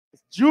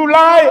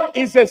July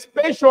is a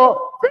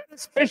special, very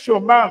special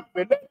month,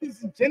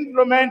 ladies and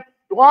gentlemen.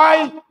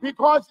 Why?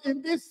 Because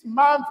in this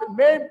month,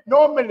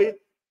 normally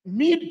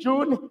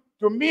mid-June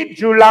to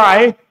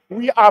mid-July,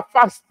 we are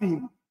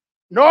fasting.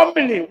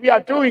 Normally, we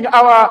are doing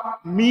our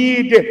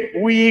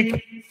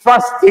mid-week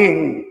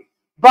fasting.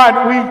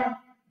 But we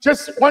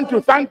just want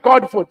to thank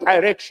God for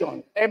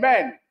direction.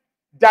 Amen.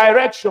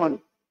 Direction.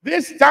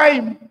 This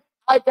time,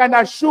 I can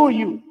assure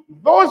you,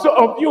 those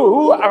of you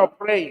who are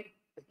praying,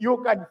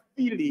 you can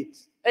feel it.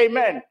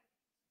 Amen.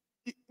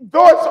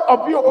 Those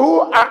of you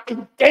who are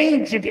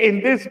engaged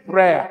in this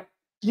prayer,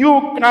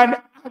 you can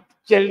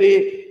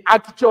actually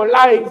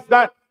actualize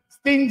that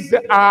things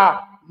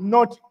are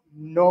not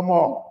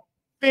normal.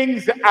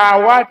 Things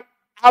are what?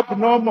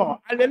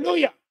 Abnormal.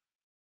 Hallelujah.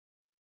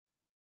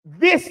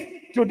 This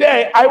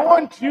today, I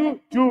want you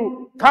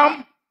to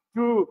come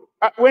to,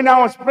 when I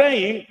was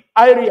praying,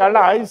 I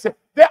realized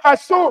there are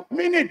so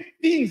many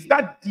things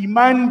that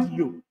demand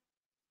you.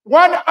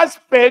 One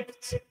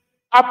aspect,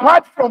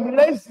 apart from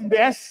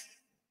laziness,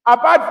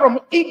 apart from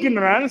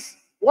ignorance,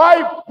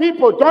 why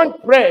people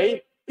don't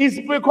pray is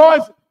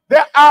because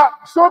there are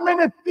so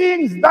many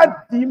things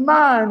that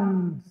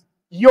demand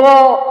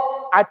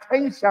your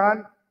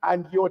attention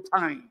and your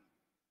time.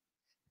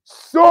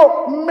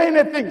 So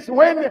many things.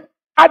 When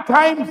at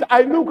times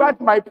I look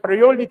at my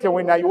priority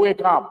when I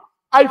wake up,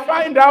 I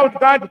find out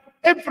that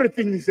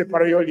everything is a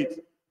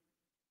priority.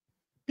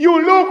 You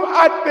look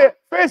at the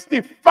first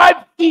 5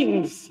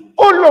 things,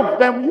 all of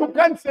them, you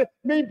can't say,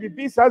 maybe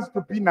this has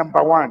to be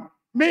number 1.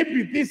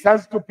 Maybe this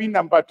has to be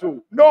number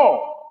 2.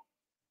 No.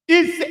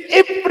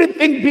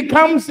 Everything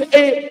becomes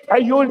a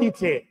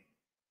priority.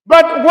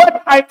 But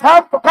what I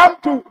have come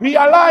to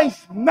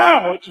realize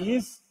now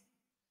is,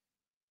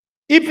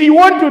 if you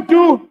want to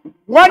do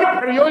one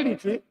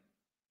priority,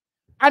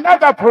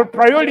 another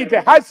priority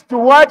has to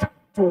what?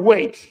 To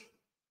wait.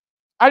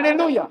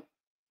 Hallelujah.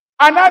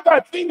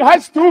 Another thing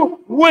has to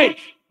wait.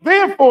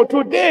 Therefore,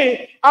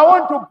 today, I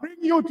want to bring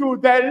you to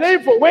the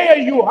level where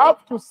you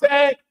have to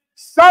say,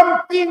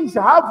 some things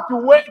have to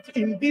wait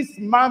in this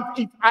month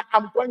if I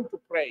am going to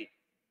pray.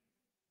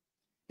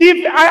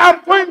 If I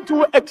am going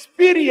to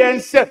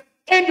experience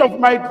end of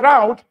my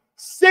drought,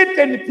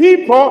 certain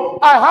people,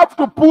 I have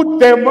to put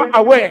them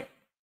away.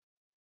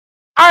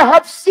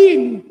 I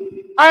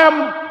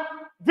am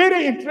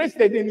very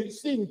interested in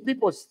seeing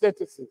people's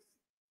statuses.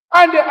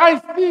 And I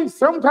see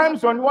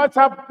sometimes on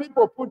WhatsApp,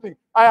 people putting,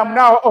 I am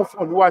now off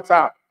on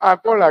WhatsApp. I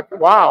go like,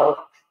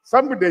 wow,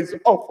 somebody is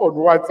off on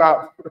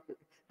WhatsApp.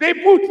 They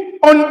put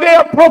on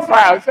their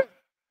profiles,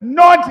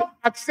 not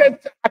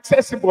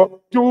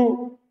accessible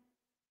to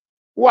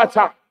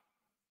WhatsApp.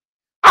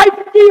 I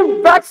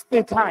feel that's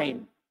the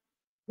time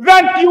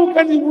that you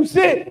can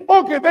say,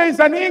 okay, there is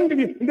an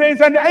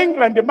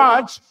England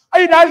match.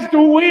 It has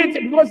to wait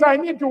because I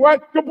need to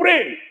work to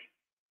pray.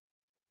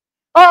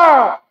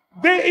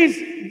 There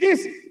is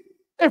this,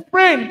 a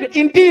friend,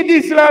 indeed,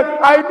 is like,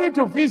 I need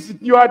to visit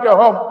you at your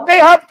home. They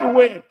have to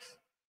wait.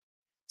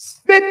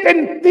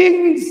 Certain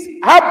things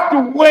have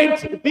to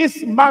wait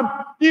this month.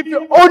 If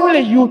only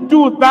you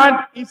do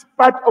that, it's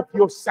part of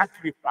your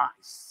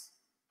sacrifice.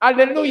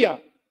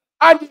 Hallelujah.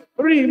 And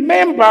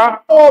remember,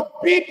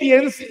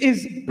 obedience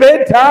is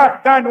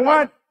better than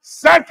what?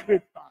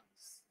 Sacrifice.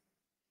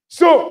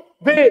 So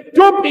the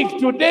topic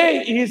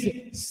today is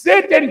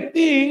certain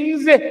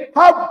things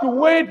have to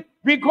wait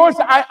because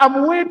I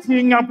am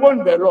waiting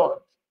upon the Lord.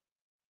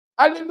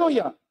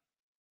 Hallelujah.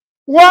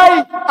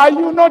 Why are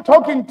you not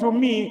talking to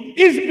me?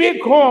 It's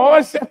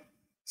because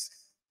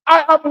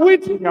I am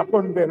waiting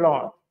upon the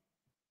Lord.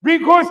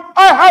 Because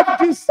I have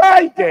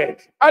decided.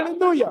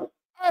 Hallelujah.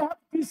 I have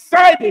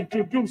decided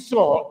to do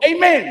so.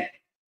 Amen.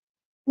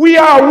 We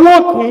are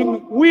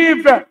walking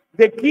with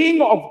the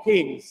King of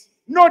Kings,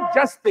 not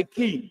just the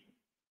King.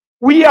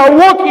 We are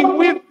walking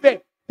with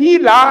the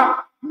healer,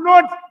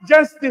 not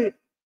just the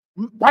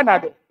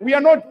Panadol. We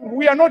are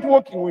not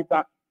working with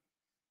that.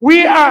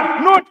 We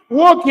are not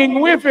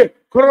working with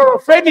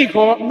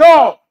Chlorophenico.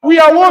 No, we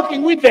are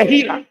working with the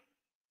healer.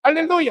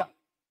 Hallelujah.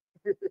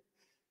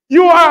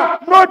 You are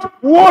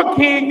not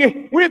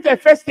working with a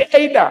first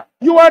aider.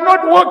 You are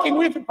not working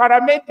with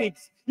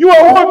paramedics. You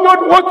are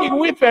not working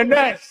with a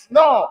nurse.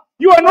 No,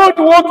 you are not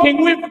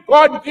working with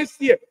God this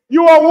year.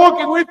 You are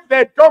working with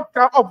the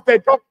doctor of the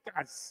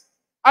doctors.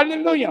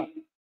 Hallelujah.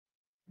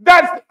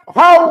 That's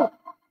how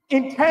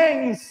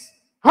intense,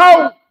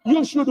 how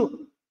you should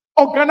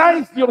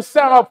organize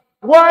yourself.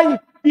 Why?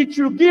 It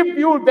should give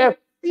you the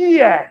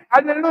fear.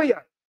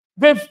 Hallelujah.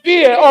 The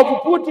fear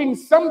of putting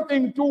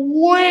something to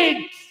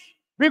wait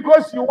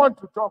because you want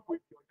to talk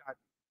with your dad.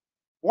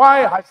 Why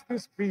has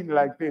this been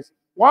like this?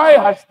 Why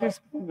has this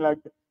been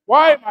like this?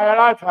 Why my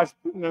life has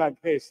been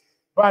like this?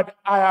 But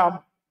I've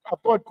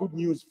got good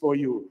news for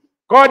you.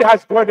 God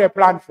has got a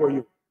plan for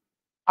you.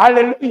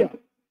 Hallelujah.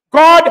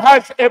 God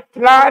has a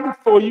plan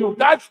for you.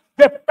 That's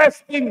the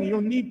first thing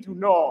you need to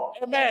know.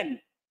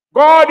 Amen.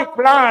 God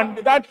planned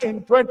that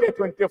in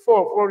 2024.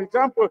 For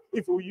example,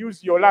 if we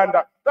use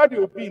Yolanda, that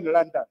will be in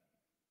London.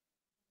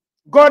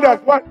 God has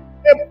what?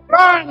 A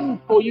plan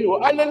for you.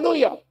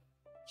 Hallelujah.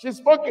 She's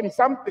spoken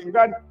something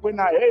that when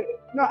I heard,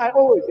 I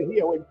always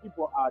hear when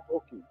people are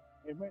talking.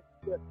 Amen.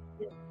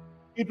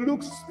 It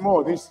looks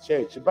small, this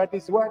church, but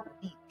it's what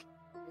big.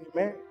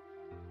 Amen.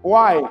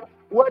 Why?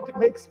 What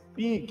makes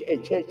big a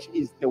church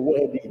is the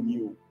word in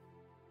you.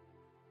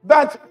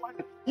 That's what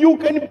you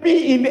can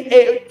be in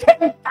a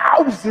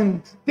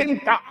 10,000,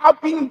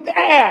 up in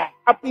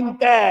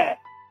there.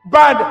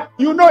 But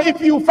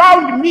if you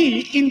found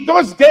me in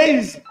those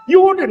days,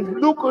 you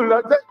wouldn't look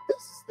like this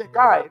is the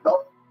guy.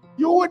 No,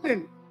 you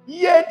wouldn't.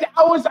 Yet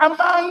I was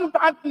among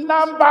that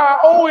number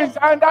always,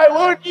 and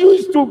I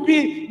used to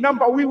be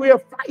number. We were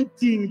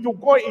fighting to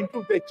go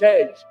into the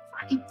church.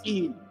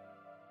 Fighting.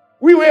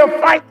 We were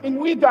fighting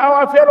with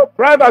our fellow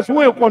brothers who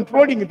were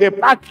controlling the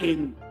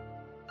parking.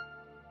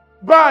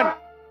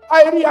 But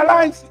I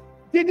realized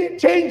it didn't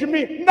change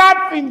me.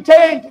 Nothing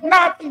changed.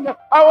 Nothing.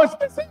 I was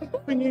the same,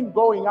 going in,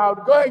 going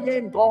out, going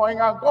in, going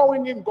out,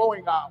 going in,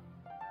 going out.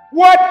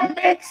 What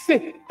makes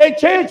a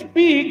church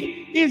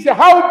big is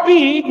how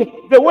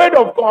big the word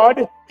of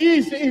God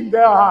is in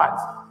their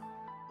hearts.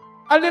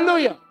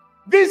 Hallelujah.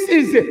 This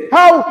is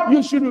how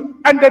you should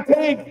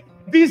undertake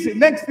these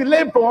next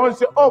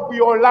levels of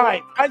your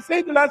life. I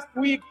said last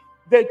week,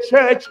 the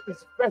church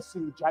is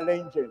facing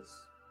challenges.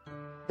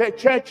 The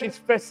church is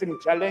facing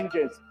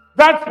challenges.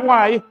 That's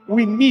why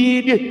we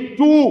need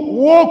to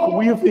walk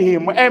with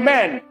him.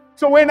 Amen.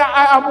 So when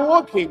I am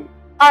walking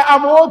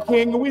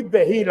with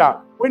the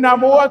healer. When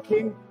I'm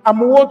walking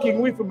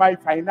with my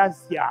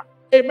financier.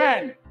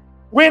 Amen.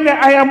 When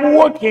I am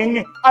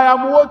walking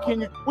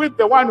with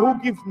the one who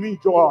gives me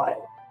joy.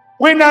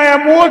 When I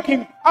am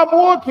walking, I'm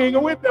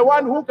walking with the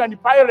one who can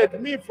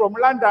pilot me from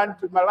London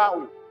to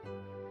Malawi.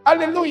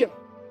 Hallelujah.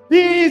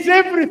 He is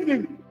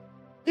everything.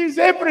 He's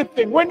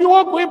everything. When you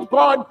walk with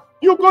God,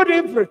 you got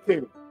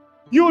everything.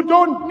 You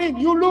don't need,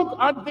 you look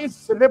at these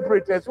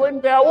celebrities,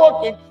 when they are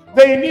walking,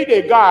 they need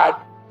a guard.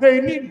 They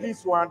need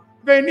this one.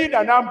 They need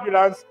an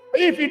ambulance.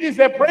 If it is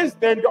a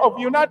president of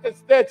the United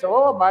States,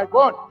 oh my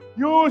God,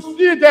 you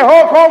see the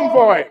whole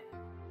convoy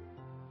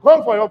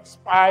of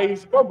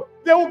spies.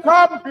 They will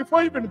come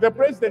before even the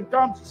president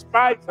comes,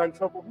 spies and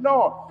so forth.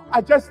 No,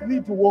 I just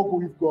need to walk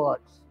with God.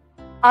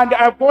 And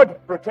I've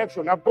got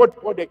protection. I've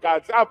got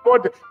bodyguards. I've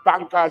got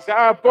bankers.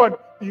 I've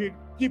got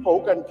people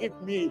who can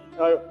give me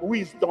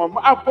wisdom.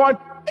 I've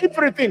got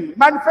everything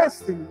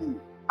manifesting me.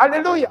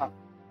 Hallelujah.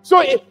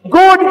 So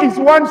God is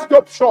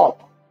one-stop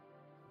shop.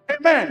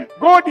 Amen.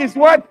 God is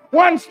what?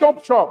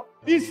 One-stop shop.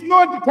 It's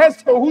not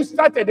Tesco who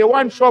started a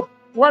one-stop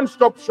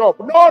shop.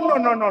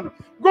 No.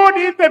 God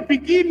in the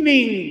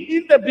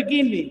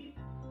beginning.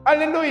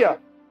 Hallelujah.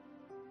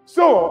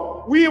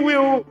 So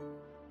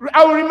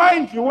I'll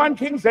remind you 1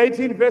 Kings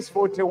 18 verse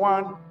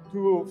 41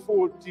 to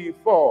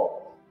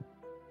 44.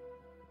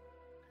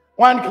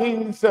 1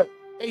 Kings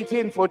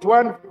 18,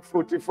 41 to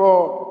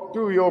 44.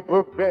 Do your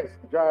best,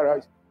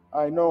 Jairus.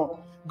 I know.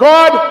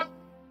 God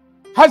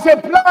has a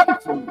plan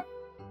for you.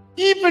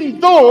 Even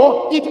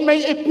though it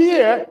may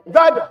appear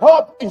that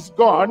hope is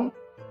gone,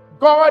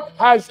 God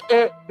has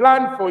a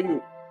plan for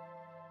you.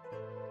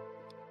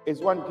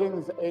 It's 1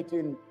 Kings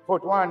 18,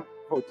 41,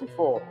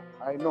 44.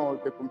 I know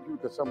the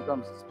computer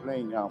sometimes is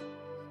playing now.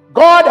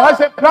 God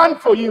has a plan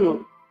for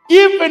you.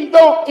 Even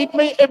though it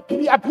may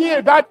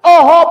appear that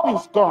all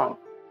hope is gone.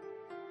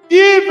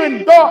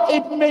 Even though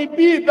it may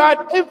be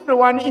that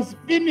everyone is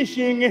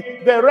finishing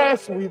the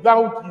race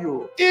without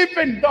you.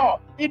 Even though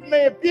it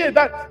may appear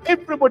that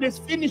everybody is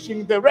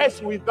finishing the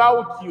race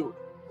without you.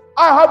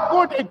 I've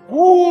got a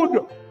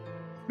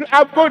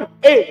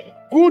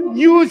good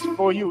news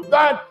for you,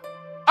 that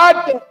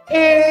at the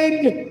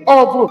end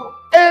of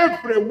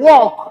every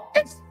walk,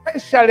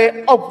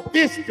 especially of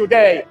this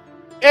today,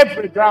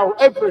 every drought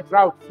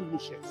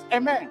finishes.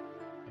 Amen.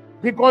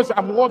 Because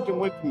I'm walking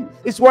with you.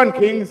 It's 1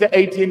 Kings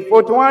 18,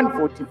 41,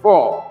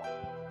 44.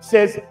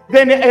 Says,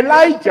 then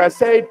Elijah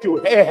said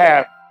to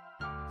Ahab,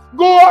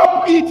 go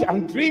up, eat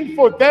and drink,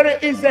 for there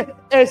is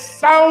a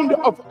sound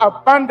of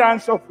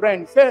abundance of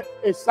rain. Say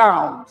a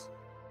sound.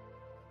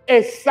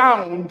 A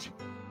sound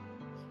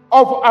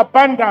of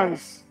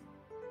abundance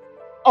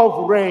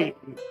of rain.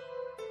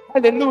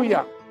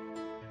 Hallelujah.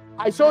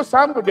 I saw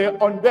somebody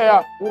on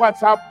their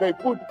WhatsApp, they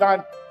put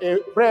that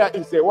prayer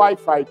is a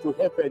Wi-Fi to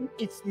heaven.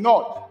 It's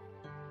not.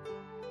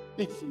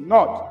 It's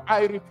not.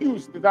 I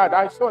refused that.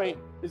 I saw it.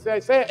 He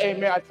said, say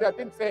amen. I said, I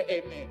didn't say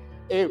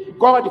amen.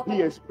 God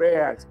hears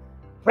prayers.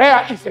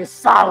 Prayer is a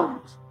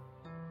sound.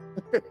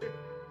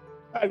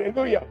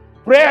 Hallelujah.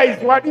 Prayer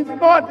is what? It's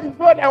not a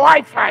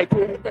Wi-Fi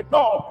to heaven.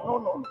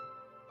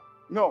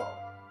 No.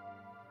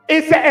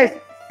 It's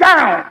a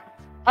sound.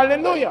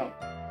 Hallelujah.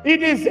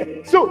 It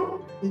is.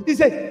 So, he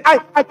says,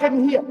 I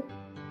can hear.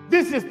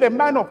 This is the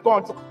man of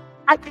God.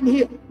 I can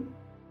hear.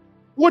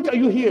 What are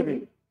you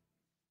hearing?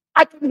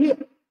 I can hear.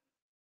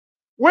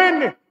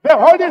 When the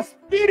Holy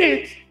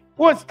Spirit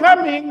was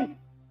coming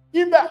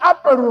in the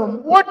upper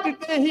room, what did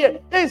they hear?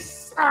 A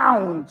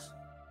sound.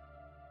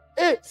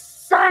 A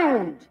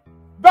sound.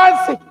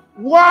 That's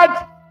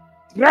what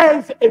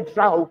drives a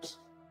drought.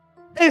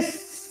 A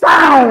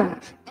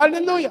sound,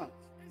 hallelujah,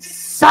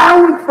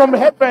 sound from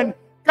heaven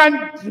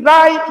can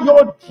dry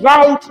your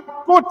drought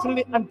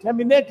totally and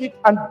terminate it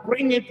and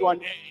bring it to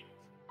an end.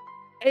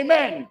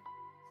 Amen.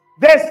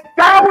 The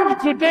sound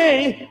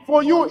today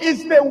for you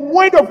is the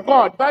word of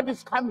God that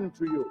is coming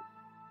to you.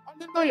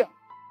 Hallelujah.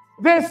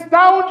 The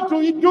sound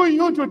to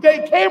you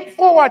today came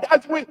forward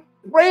as we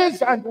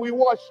praise and we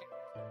worship.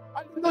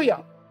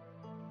 Hallelujah.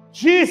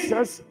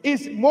 Jesus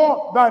is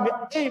more than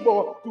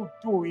able to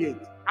do it.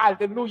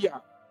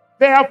 Hallelujah.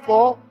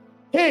 Therefore,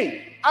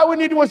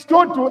 when it was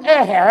told to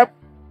Ahab,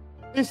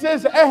 it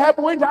says Ahab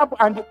went up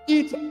and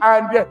ate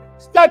and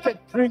started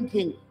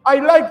drinking. I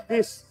like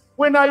this.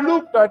 When I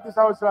looked at this,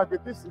 I was like,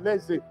 this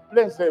lazy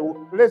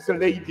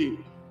lady.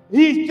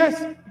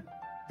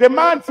 The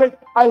man said,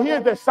 I hear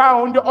the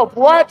sound of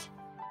what?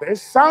 The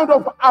sound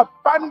of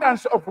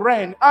abundance of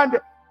rain. And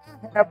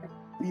Ahab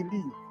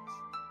believed.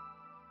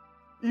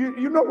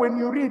 You know, when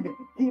you read,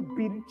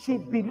 she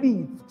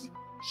believed.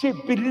 She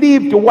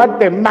believed what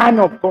the man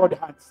of God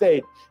had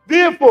said.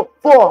 Therefore,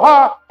 for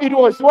her, it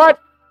was what?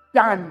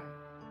 Done.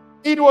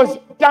 It was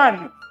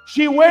done.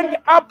 She went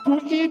up to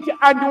eat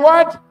and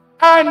what?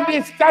 And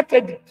they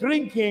started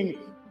drinking.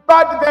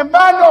 But the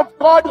man of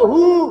God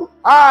who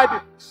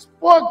had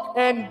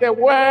spoken the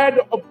word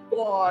of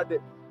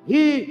God,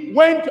 he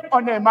went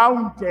on a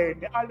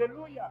mountain.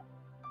 Hallelujah.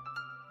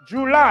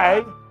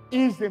 July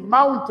is the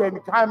mountain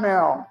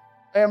Carmel.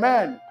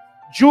 Amen.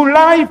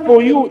 July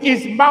for you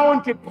is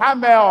Mount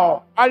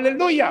Carmel.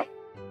 Hallelujah.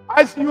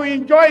 As you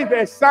enjoy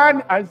the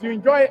sun, as you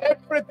enjoy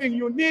everything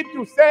you need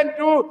to send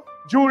to,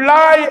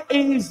 July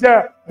is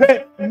the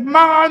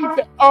month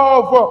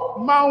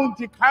of Mount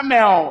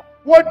Carmel.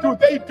 What do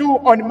they do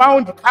on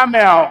Mount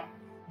Carmel?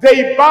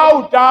 They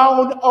bow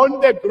down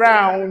on the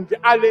ground.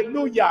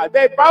 Hallelujah.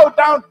 They bow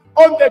down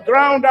on the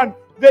ground and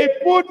they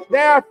put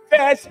their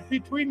face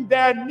between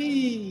their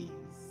knees.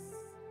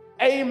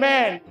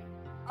 Amen.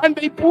 And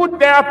they put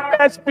their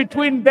face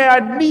between their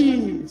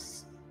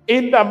knees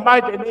in the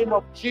mighty name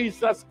of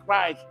Jesus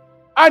Christ.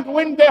 And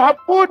when they have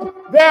put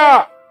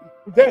their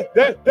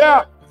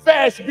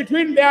face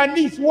between their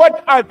knees,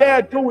 what are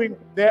they doing?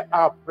 They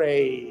are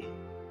praying.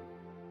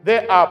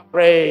 They are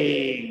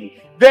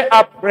praying. They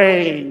are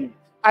praying.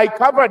 I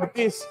covered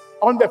this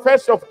on the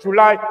 1st of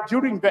July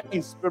during the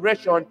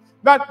inspiration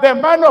that the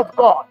man of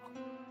God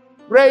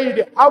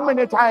prayed how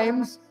many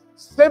times?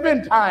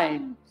 7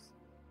 times.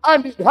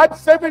 And that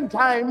 7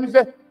 times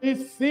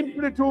is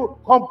simply to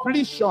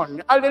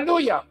completion.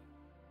 Hallelujah.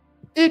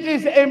 It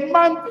is a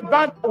month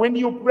that when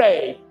you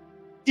pray,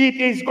 it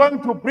is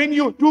going to bring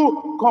you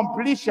to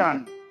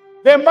completion.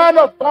 The man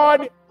of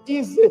God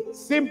is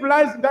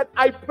symbolized that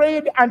I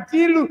prayed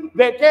until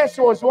the case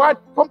was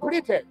what?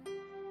 Completed.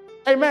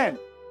 Amen.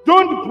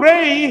 Don't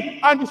pray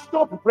and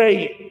stop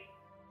praying.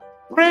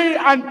 Pray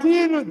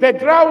until the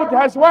drought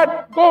has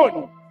what?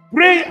 Gone.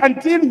 Pray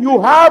until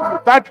you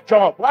have that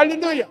job.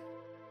 Hallelujah.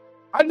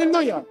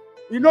 Hallelujah.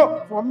 You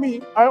know, for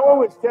me, I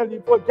always tell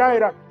you, for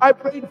Jaira, I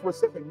prayed for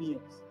 7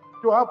 years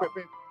to have a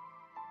baby.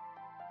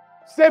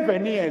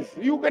 7 years.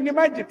 You can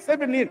imagine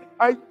 7 years.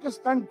 I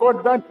just thank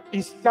God that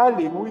is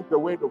starting with the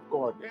word of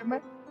God.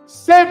 Amen.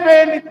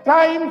 7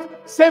 times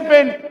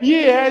 7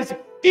 years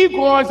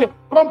equals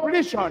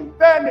completion.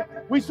 Then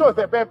we saw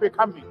the baby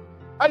coming.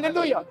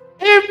 Hallelujah.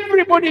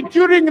 Everybody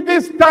during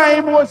this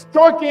time was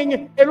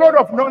talking a lot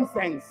of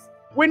nonsense.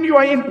 When you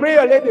are in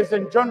prayer, ladies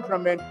and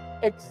gentlemen,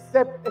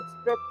 expect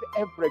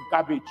every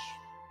garbage.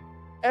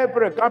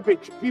 Every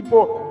garbage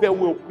people they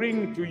will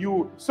bring to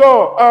you.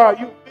 So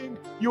you think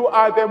you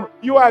are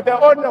the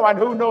only one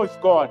who knows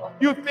God.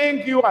 You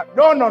think you are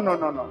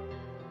no.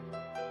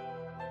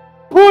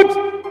 Put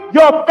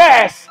your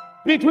face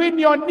between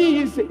your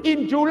knees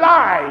in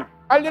July.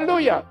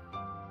 Hallelujah.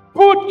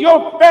 Put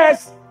your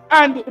face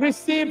and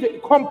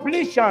receive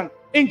completion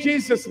in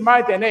Jesus'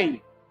 mighty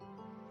name.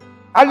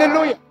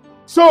 Hallelujah.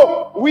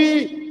 So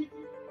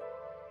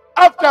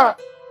after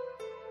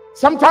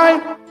some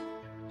time,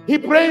 he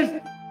prays.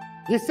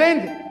 He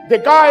sent the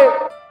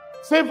guy,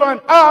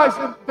 servant. I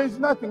said, there's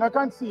nothing. I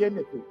can't see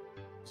anything.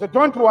 So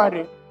don't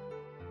worry.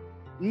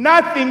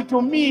 Nothing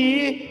to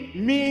me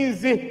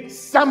means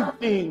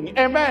something.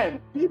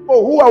 Amen.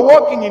 People who are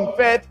walking in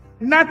faith,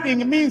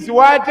 nothing means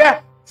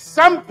what?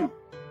 Something.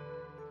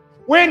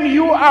 When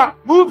you are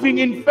moving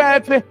in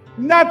faith,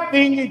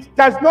 nothing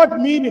does not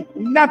mean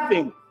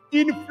nothing.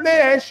 In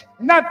flesh,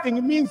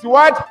 nothing means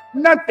what?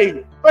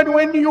 Nothing. But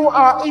when you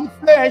are in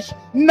flesh,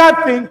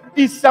 nothing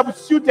is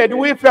substituted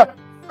with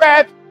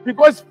faith,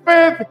 because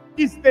faith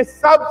is the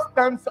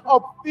substance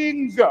of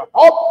things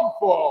hoped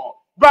for,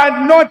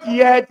 but not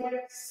yet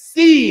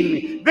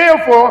seen.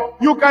 Therefore,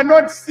 you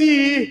cannot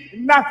see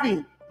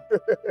nothing.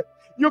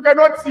 You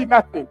cannot see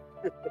nothing.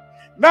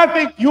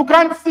 Nothing you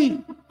can't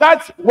see.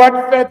 That's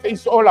what faith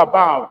is all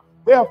about.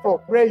 Therefore,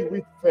 pray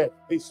with faith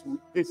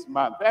this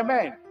month.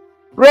 Amen.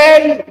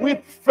 Pray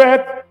with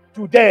faith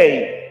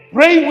today.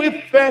 Pray with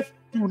faith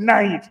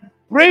tonight.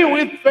 Pray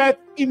with faith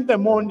in the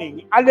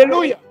morning.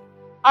 Hallelujah.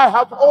 I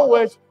have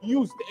always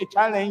used a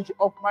challenge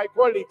of my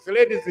colleagues,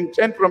 ladies and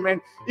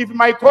gentlemen. If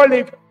my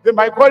colleagues,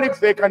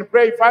 they can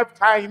pray 5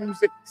 times,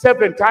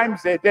 7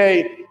 times a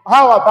day.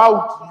 How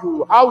about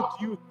you? How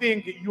do you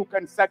think you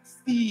can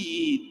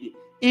succeed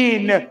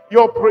in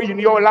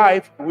your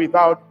life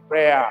without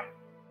prayer?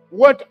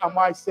 What am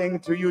I saying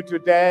to you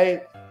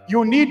today?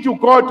 You need to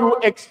go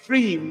to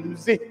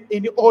extremes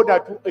in order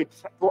to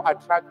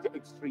attract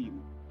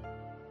extremes.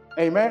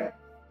 Amen.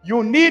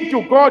 You need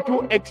to go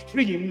to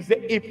extremes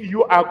if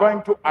you are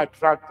going to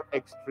attract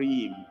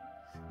extreme.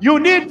 You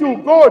need to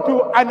go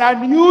to an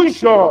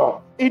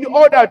unusual in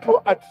order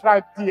to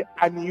attract the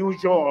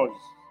unusuals.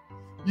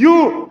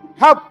 You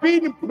have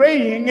been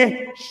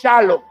praying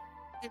shallow.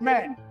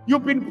 Amen.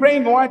 You've been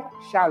praying what?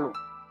 Shallow.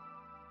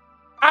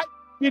 I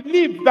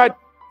believe that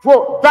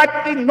for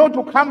that thing not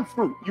to come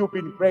through, you've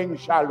been praying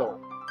shallow.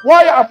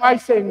 Why am I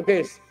saying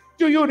this?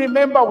 Do you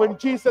remember when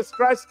Jesus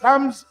Christ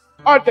comes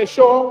at the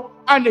shore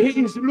and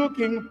he is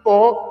looking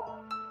for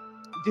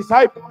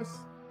disciples?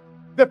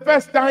 The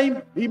first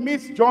time he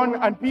meets John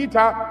and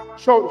Peter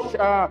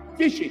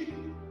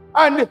fishing.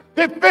 And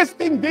the first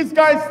thing this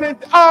guy said,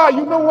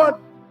 you know what?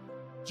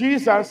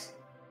 Jesus,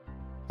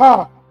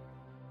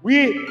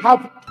 we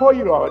have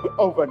toiled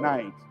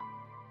overnight.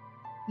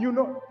 You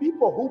know,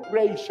 people who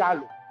pray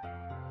shallow,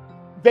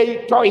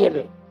 they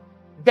toil.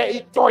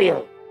 They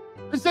toil.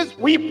 He says,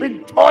 we've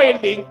been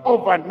toiling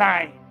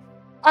overnight.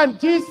 And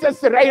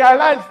Jesus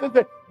realized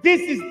that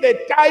this is the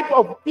type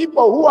of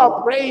people who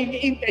are praying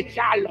in the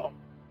shallow.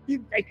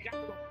 In the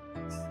shallow.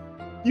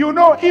 You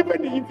know,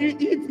 even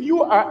if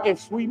you are a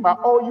swimmer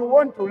or you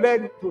want to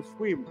learn to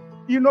swim,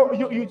 you know,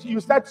 you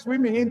start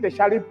swimming in the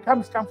shallow, it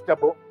becomes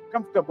comfortable.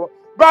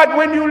 But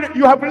when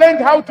you have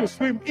learned how to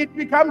swim, it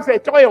becomes a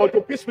toil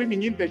to be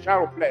swimming in the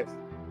shallow place.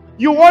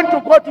 You want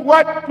to go to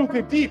what? To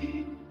the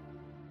deep.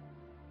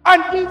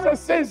 And Jesus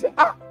says,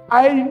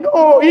 I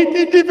know. He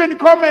didn't even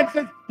comment,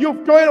 says,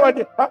 you've toiled.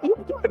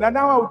 You've toiled, and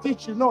now I'll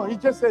teach you. No, he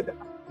just said,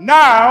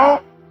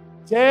 now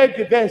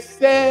take the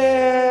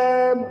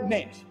same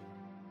net.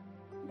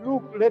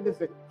 Look, let us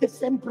say, the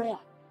same prayer.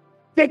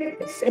 Take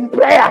the same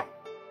prayer.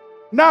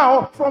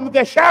 Now, from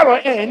the shallow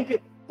end,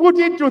 put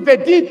it to the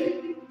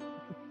deep.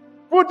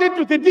 Put it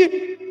to the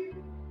deep.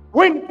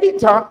 When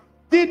Peter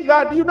did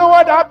that, you know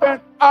what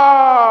happened?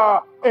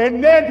 A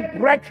net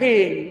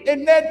breaking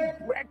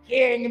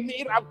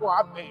miracle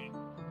happened.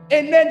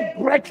 A net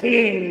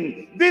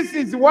breaking. This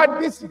is what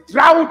this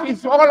drought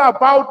is all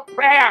about,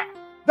 prayer.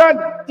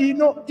 That, you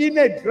know, in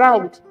a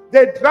drought,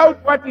 the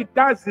drought, what it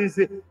does is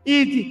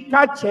it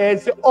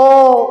catches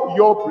all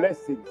your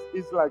blessings.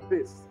 It's like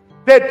this.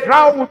 The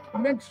drought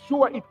makes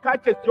sure it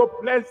catches your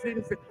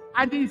blessings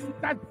and it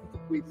starts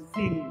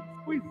squeezing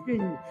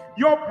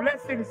your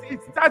blessings.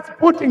 It starts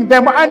putting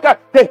them under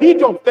the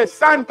heat of the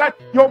sun that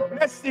your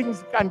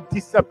blessings can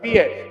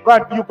disappear.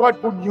 But you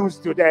got good news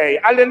today.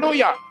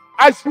 Hallelujah.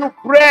 As you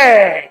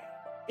pray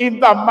in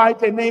the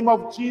mighty name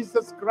of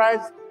Jesus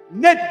Christ,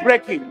 net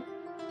breaking.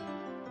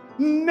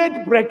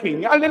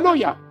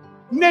 Hallelujah.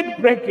 Net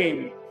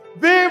breaking.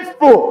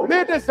 Therefore,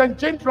 ladies and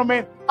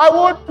gentlemen, I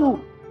want to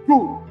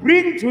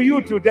bring to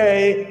you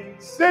today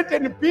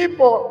certain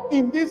people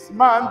in this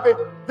month,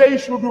 they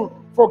should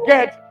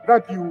forget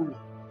that you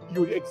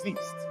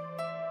exist.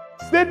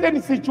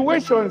 Certain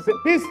situations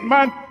this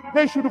month,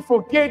 they should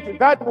forget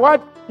that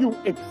what you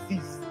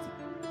exist.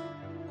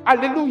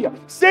 Hallelujah.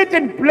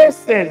 Certain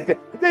blessings,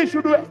 they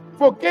should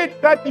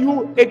forget that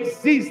you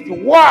exist.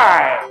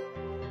 Why?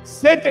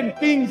 Certain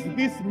things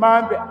this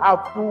month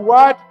have to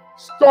what?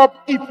 Stop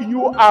if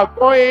you are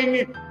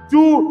going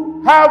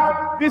to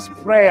have this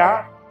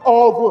prayer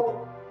of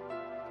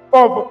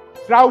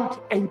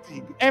drought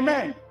ending.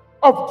 Amen.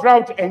 Of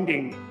drought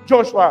ending.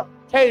 Joshua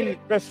 10,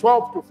 verse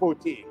 12 to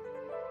 14.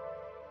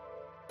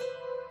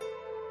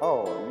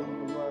 Oh,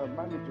 you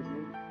managed to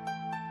do.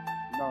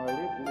 No,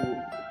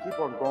 keep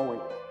on going.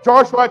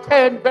 Joshua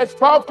 10, verse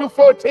 12 to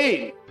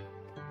 14.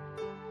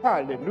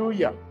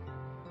 Hallelujah.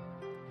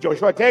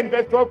 Joshua 10,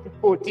 verse 12 to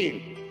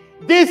 14.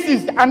 This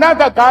is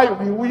another guy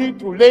we need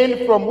to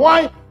learn from.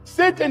 Why?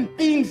 Certain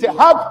things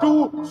have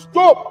to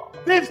stop.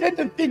 There's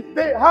certain things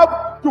they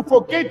have to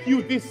forget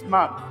you this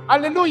month.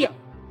 Hallelujah.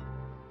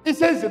 It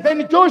says,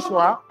 then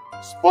Joshua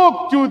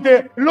spoke to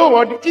the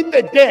Lord in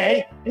the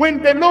day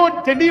when the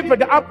Lord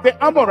delivered up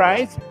the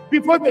Amorites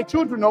before the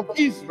children of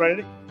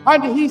Israel.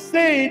 And he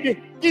said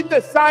in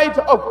the sight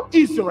of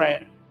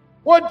Israel,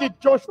 what did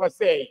Joshua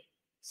say?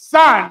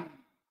 Sun,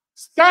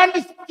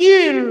 stand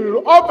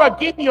still over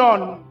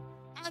Gibeon,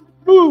 and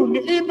moon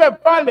in the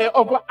valley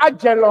of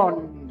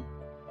Ajalon.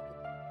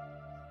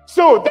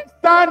 So the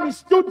sun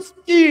stood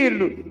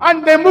still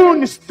and the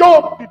moon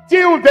stopped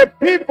till the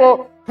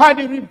people had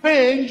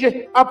revenge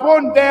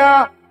upon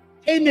their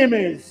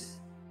enemies.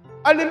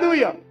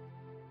 Hallelujah.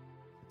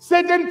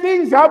 Certain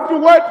things have to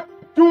what?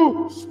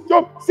 To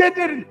stop.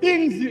 Certain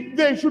things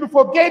they should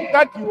forget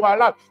that you are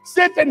alive.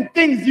 Certain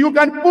things you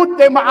can put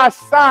them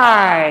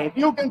aside.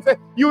 You can say,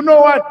 you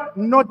know what?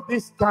 Not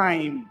this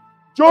time.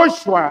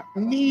 Joshua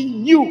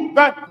knew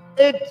that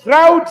a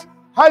drought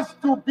has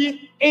to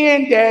be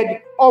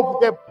ended of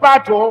the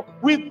battle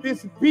with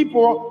these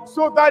people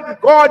so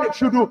that God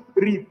should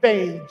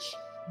revenge.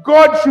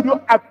 God should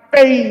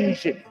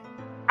avenge.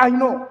 I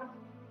know.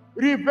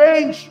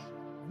 Revenge,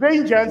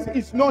 vengeance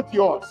is not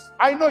yours.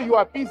 I know you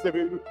are busy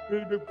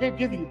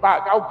giving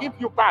back. I'll give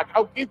you back.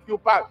 I'll give you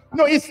back.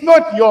 No, it's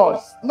not yours.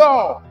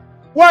 No.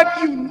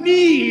 What you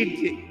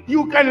need,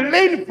 you can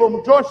learn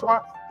from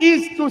Joshua,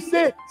 is to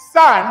say,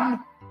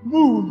 sun,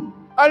 moon.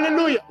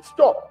 Hallelujah.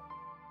 Stop.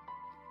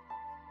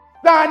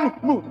 Sun,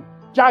 moon.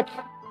 Jack,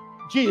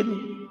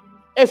 Jill,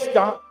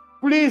 Esther,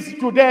 please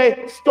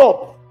today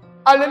stop.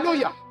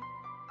 Hallelujah.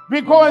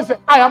 Because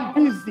I am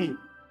busy.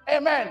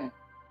 Amen.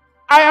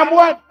 I am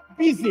what?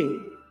 Busy.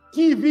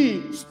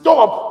 TV,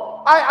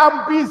 stop. I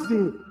am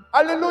busy.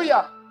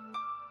 Hallelujah.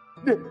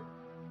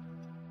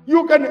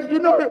 You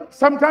can,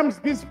 sometimes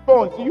these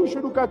phones, you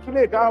should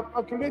calculate. I've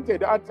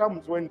calculated at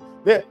times when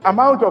the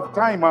amount of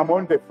time I'm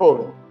on the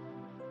phone,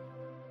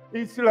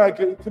 it's like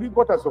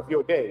 3/4 of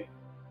your day.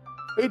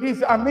 It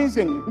is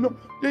amazing.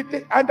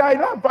 And I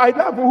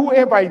love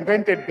whoever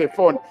invented the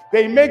phone.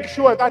 They make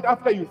sure that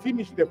after you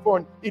finish the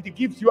phone, it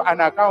gives you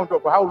an account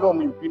of how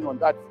long you've been on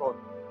that phone.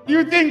 Do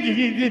you think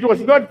it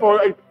was not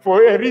for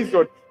a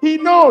reason? He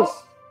knows.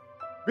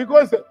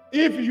 Because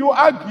if you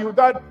argue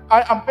that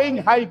I am paying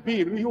high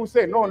bill, you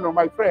say, no,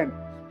 my friend,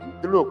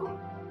 look,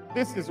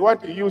 this is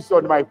what you use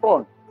on my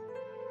phone.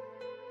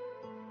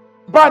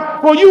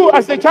 But for you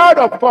as a child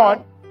of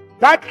God,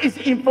 that is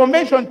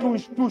information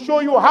to show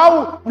you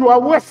how you are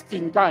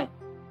wasting time.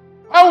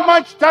 How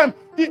much time?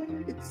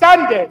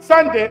 Sunday.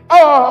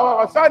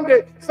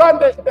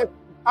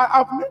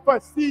 I've never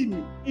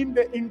seen in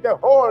the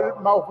whole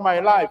of my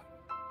life,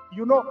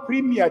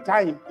 premier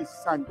time is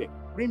Sunday.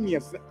 Premier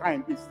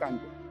time is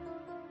Sunday.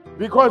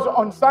 Because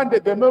on Sunday,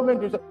 the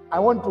moment you say, I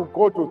want to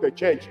go to the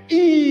church,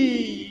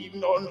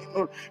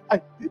 no.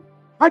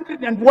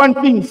 101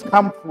 things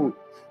come through.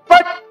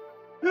 But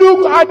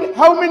look at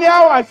how many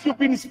hours you've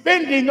been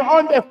spending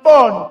on the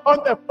phone,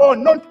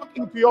 not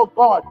talking to your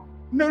God.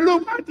 No,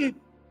 look at it.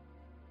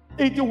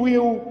 It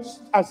will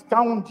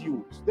astound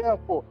you.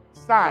 Therefore,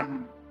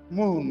 sun,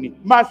 moon,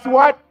 must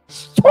what?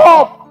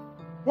 Stop.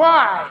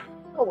 Why?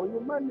 Oh, you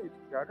managed,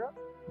 Jada.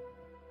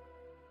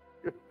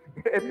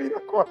 A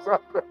miracle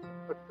happened.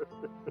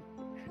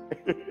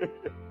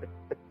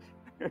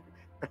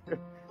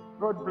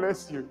 God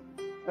bless you.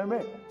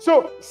 Amen.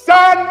 So,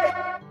 sun,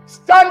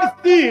 stand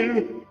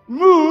still,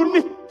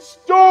 moon,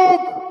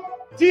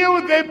 stop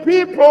till the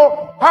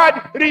people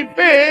had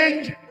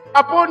revenge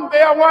upon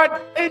their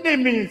what?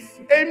 Enemies.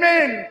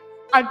 Amen.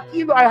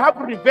 Until I have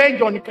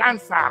revenge on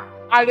cancer.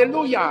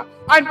 Hallelujah.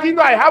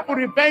 Until I have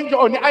revenge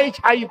on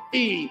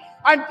HIV.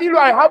 Until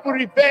I have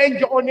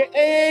revenge on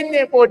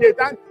anybody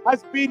that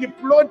has been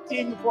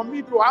plotting for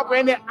me to have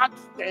any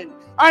accident.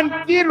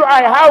 Until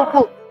I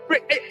have...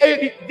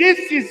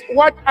 This is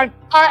what I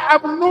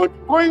am not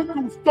going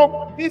to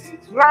stop this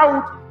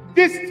route,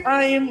 this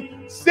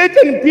time.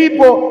 Certain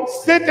people,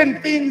 certain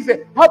things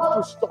have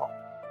to stop.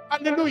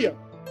 Hallelujah.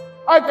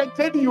 I can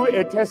tell you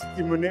a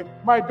testimony.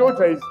 My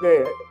daughter is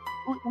there.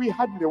 We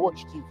hardly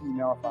watch TV in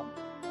our family.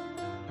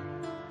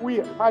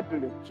 We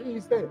hardly. She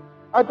is there.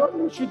 I don't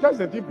know. She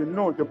doesn't even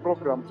know the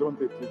programs on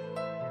the TV.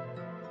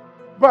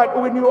 But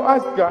when you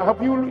ask her,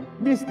 have you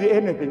missed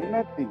anything?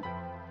 Nothing.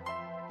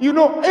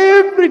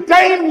 Every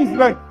time it's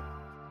like,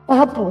 I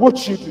have to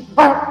watch it.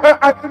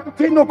 At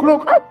 10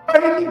 o'clock, I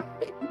don't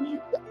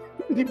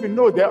even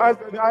know the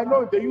answer. I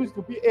know they used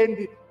to be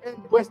end,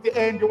 west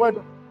end, what.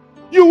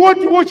 You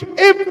want to watch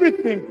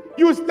everything.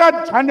 You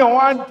start channel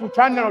 1 to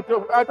channel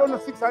 2, I don't know,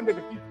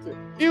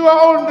 650. You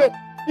are on the,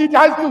 it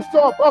has to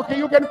stop. Okay,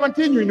 you can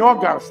continue in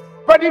August.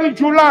 But in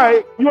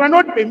July, you are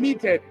not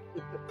permitted.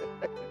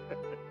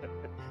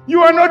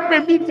 You are not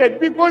permitted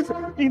because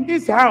in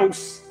this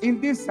house,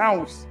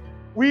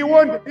 we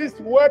want this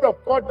word of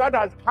God that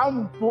has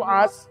come to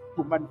us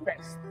to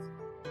manifest.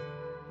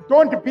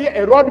 Don't be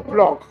a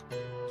roadblock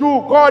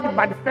to God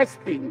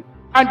manifesting.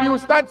 And you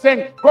start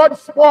saying, God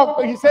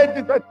spoke, he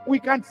said that we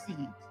can't see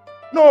it.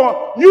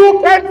 No, you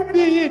can't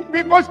see it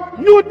because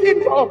you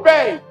didn't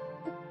obey.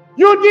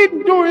 You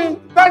didn't do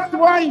it. That's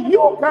why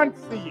you can't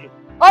see it.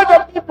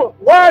 Other people,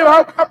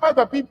 how come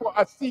other people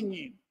are seeing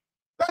it?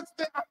 That's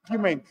the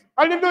argument.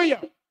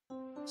 Hallelujah.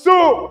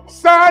 So,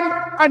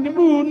 sun and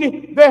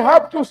moon, they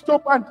have to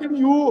stop until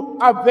you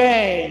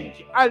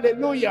avenge.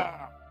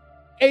 Hallelujah.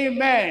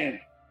 Amen.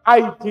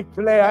 I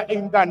declare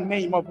in the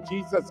name of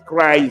Jesus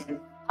Christ,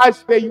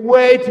 as they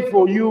wait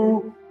for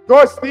you,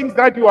 those things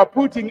that you are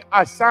putting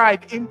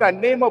aside in the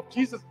name of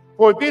Jesus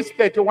for these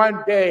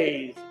 31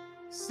 days,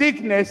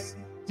 sickness,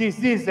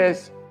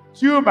 diseases,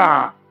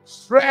 tumor,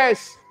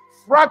 stress,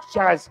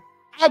 fractures,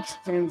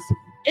 accidents,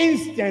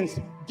 instance,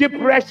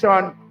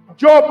 depression,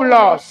 job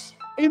loss,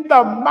 in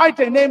the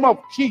mighty name of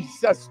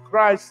Jesus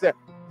Christ,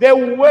 they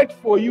will wait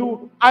for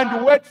you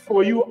and wait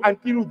for you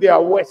until they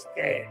are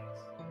wasted.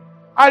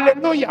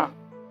 Hallelujah.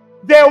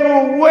 They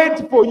will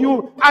wait for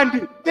you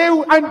and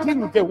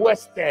until they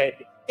wasted.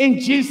 In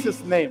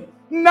Jesus' name.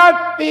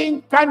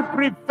 Nothing can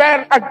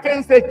prevail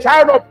against a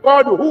child of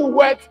God who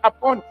waits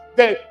upon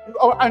the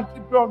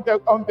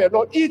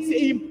Lord. It's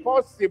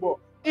impossible.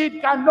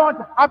 It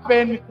cannot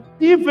happen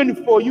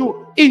even for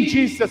you in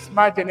Jesus'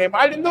 mighty name.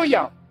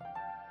 Hallelujah.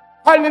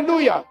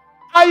 Hallelujah.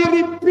 I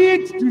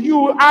repeat to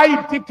you,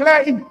 I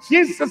declare in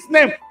Jesus'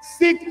 name,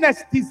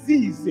 sickness,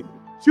 disease,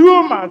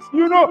 tumors,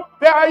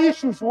 there are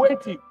issues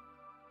waiting.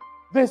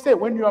 They say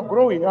when you are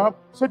growing up,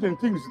 certain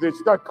things, they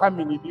start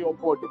coming in your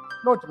body.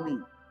 Not me.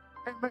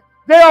 Amen.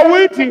 They are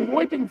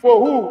waiting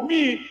for who?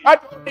 Me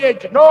at old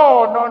age.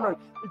 No.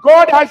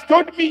 God has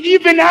told me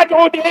even at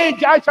old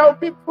age, I shall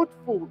be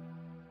fruitful.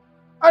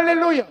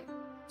 Hallelujah.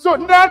 So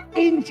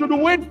nothing should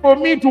wait for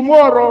me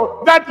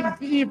tomorrow. That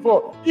is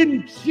evil.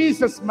 In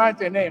Jesus'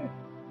 mighty name.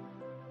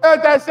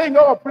 They're saying,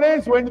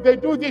 please, when they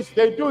do this,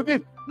 they do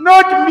this.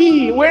 Not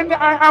me. When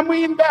I am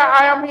in there,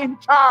 I am in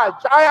charge.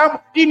 I am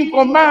in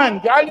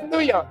command.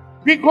 Hallelujah.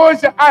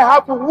 Because I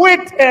have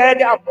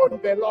waited upon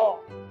the Lord.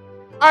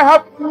 I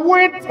have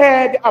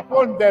waited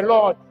upon the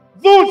Lord.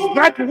 Those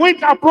that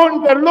wait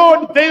upon the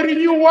Lord, they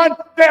renew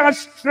their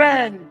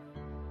strength.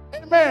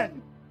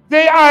 Amen.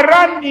 They are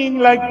running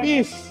like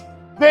this.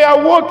 They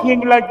are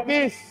walking like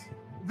this.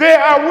 They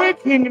are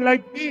waking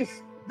like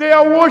this. They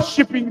are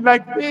worshiping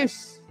like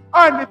this.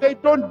 And they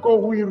don't go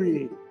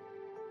weary.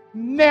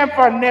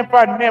 Never.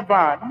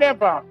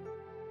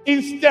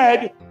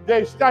 Instead,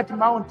 they start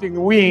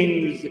mounting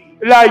wings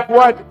like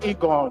what?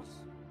 Eagles.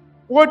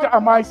 What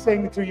am I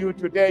saying to you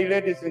today,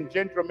 ladies and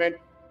gentlemen?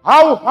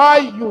 How high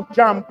you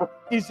jump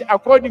is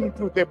according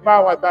to the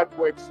power that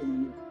works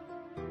in you.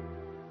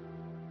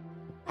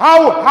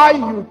 How high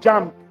you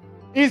jump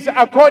is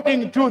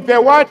according to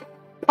the what?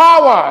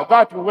 Power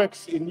that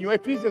works in you.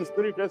 Ephesians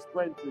 3 verse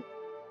 20.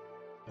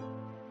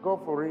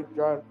 Go for it,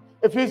 John.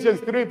 Ephesians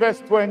 3 verse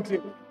 20.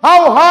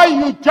 How high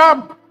you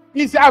jump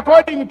is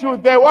according to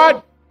the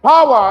what?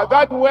 Power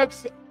that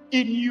works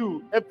in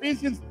you.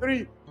 Ephesians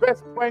 3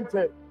 verse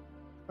 20.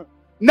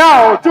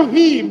 Now to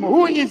him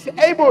who is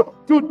able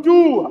to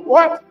do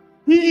what?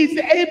 He is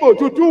able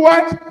to do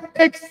what?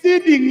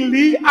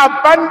 Exceedingly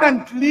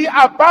abundantly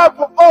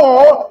above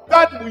all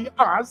that we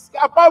ask,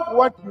 above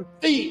what you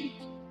think.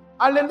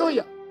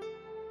 Hallelujah.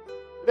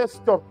 Let's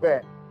stop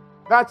there.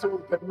 That's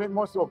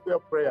most of their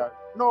prayer.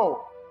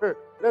 No.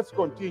 Let's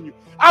continue.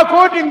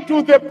 According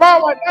to the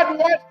power that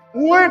what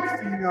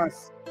works in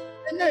us.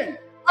 Amen.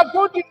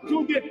 According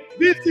to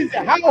this is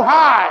how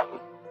high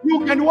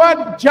you can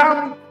what?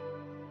 Jump.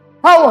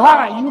 How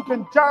high you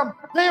can jump.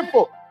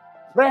 Therefore,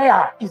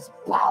 prayer is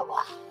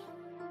power.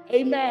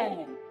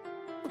 Amen.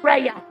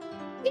 Prayer.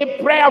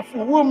 A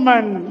prayerful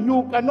woman,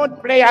 you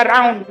cannot play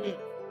around with.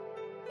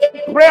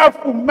 A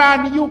prayerful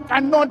man, you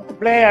cannot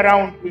play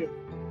around with.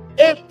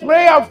 A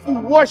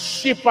prayerful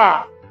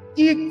worshiper,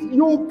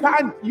 you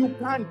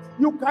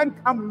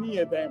can't come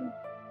near them.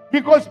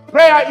 Because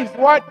prayer is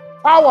what?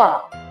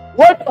 Power.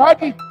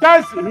 What it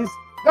does is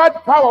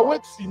that power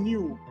works in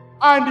you.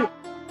 And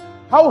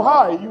how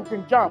high you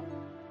can jump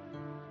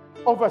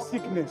over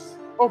sickness,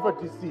 over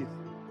disease,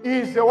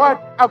 is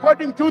what?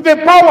 According to the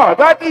power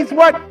that is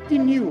what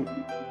in you.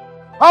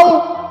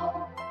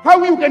 How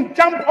you can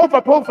jump over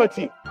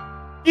poverty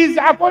is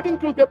according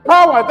to the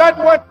power that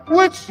what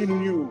works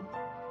in you.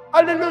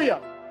 Hallelujah.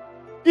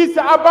 It's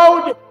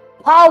about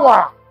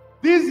power.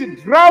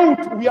 This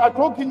drought we are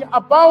talking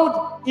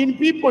about in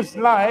people's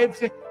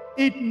lives, it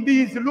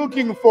is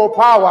looking for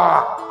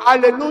power.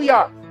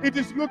 Hallelujah. It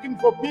is looking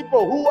for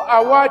people who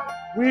are what?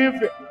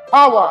 With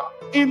power.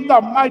 In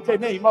the mighty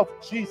name of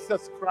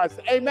Jesus Christ.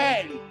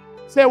 Amen.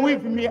 Say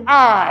with me,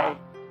 I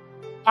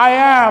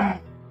am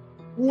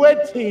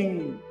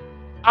waiting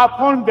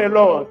upon the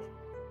Lord.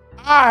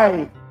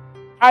 I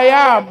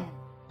am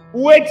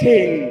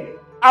waiting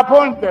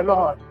upon the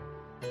Lord.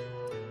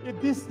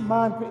 This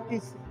month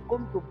is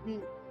going to be,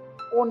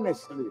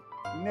 honestly,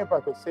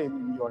 never the same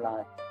in your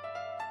life.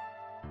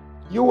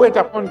 You wait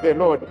upon the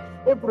Lord.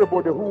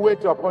 Everybody who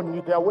waits upon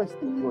you, they are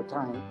wasting your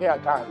time, their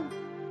time.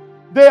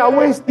 They are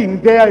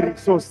wasting their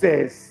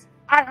resources.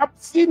 I have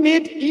seen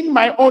it in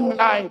my own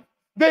life.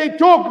 They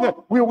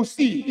talk, we will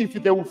see if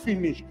they will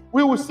finish.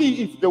 We will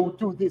see if they will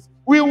do this.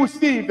 We will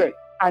see that.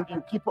 And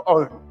you keep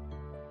on.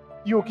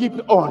 You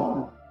keep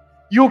on.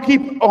 You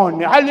keep on.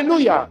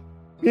 Hallelujah.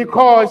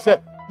 Because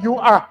you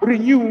are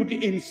renewed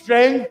in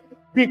strength.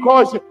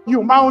 Because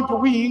you mount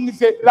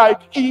wings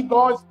like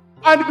eagles.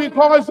 And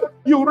because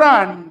you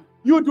run,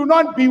 you do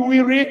not be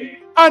weary.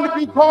 And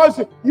because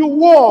you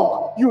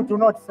walk, you do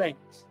not faint.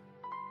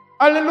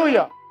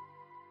 Hallelujah.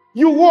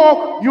 You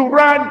walk, you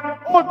run,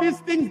 all these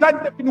things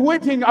that have been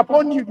waiting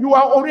upon you, you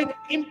are already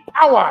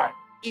empowered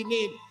in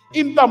it.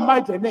 In the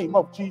mighty name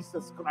of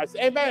Jesus Christ.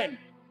 Amen.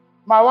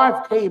 My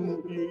wife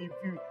came, if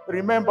you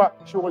remember,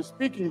 she was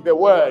speaking the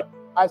word.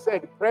 I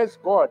said, praise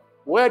God.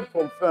 Word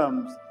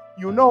confirms.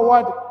 You know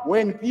what?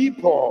 When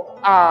people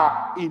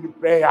are in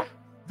prayer,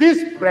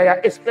 this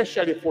prayer,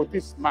 especially for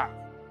this month,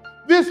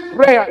 this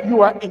prayer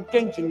you are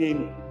engaging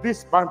in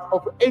this month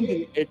of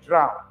ending a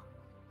drought,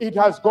 it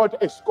has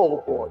got a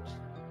scoreboard.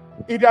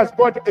 It has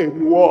got a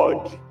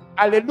reward.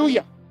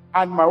 Hallelujah.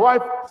 and my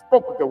wife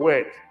spoke the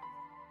word.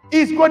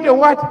 He's got a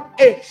what?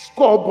 A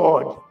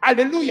scoreboard.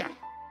 Hallelujah.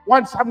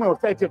 1 Samuel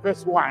 30,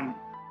 verse 1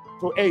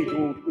 to 8.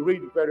 We'll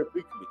read very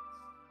quickly.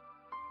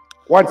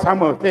 1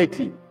 Samuel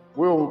 30.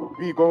 We'll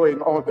be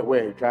going all the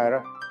way,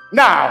 Tyra.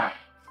 Now,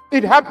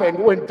 it happened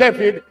when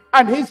David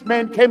and his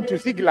men came to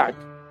Ziklag.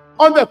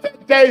 On the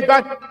third day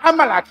that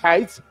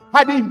Amalekites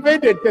had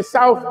invaded the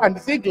south,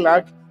 and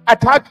Ziklag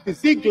attacked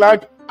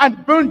Ziklag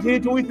and burned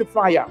it with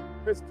fire.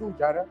 Verse 2,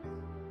 Jara.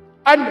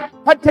 And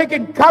had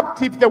taken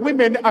captive the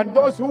women and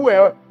those who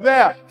were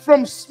there,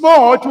 from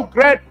small to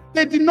great.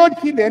 They did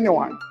not kill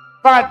anyone,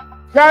 but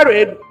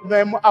carried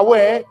them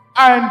away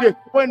and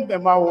went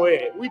them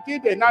away. We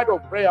did a night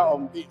of prayer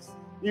on this.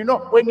 You know,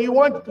 when you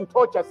want to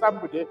torture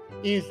somebody,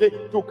 is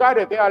to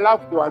carry their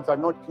loved ones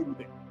and not kill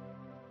them.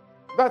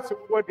 That's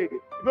what it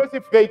is. Because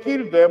if they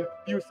kill them,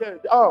 you say,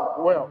 oh,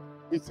 well,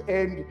 it's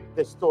end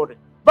the story.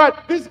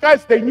 But these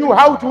guys, they knew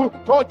how to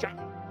torture.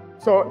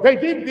 So they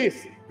did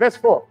this. Verse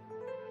 4.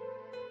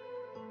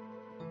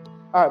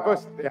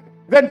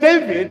 Then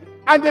David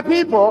and the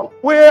people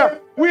were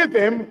with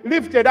him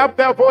lifted up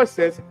their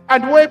voices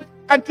and wept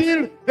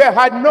until they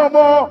had no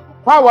more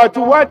power to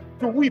what?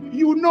 To weep.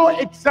 You know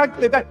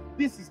exactly that.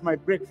 This is my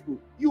breakthrough.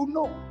 You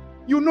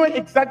know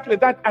exactly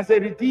that. As a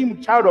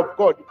redeemed child of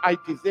God, I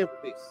deserve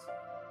this.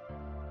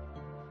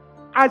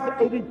 As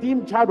a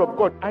redeemed child of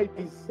God, I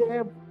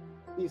deserve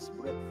this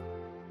breakthrough.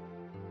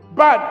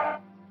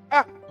 But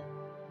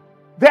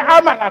the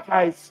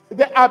Amalekites,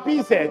 they are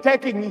busy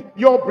taking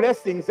your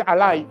blessings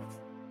alive.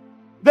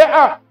 They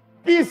are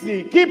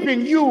busy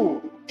keeping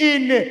you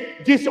in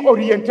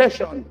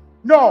disorientation.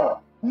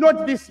 No,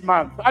 not this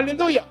month.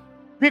 Hallelujah.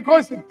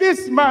 Because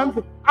this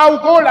month, I'll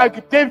go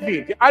like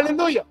David.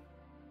 Hallelujah.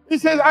 He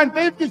says, and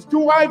David's two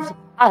wives,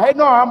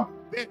 Ahinoam,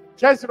 the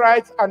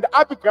Jezreelites, and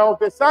Abigail,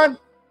 the son,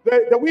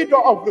 the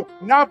widow of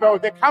Nabal,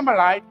 the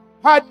Carmelite,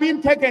 had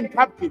been taken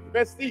captive.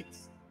 Verse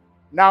 6.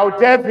 Now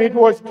David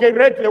was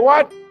greatly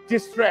what?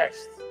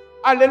 Distressed.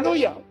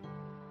 Hallelujah.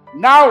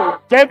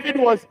 Now David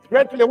was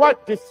greatly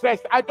what?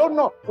 Distressed. I don't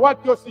know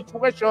what your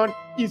situation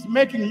is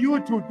making you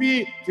to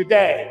be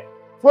today.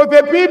 For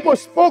the people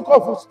spoke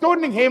of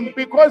stoning him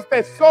because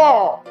the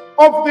soul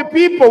of the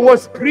people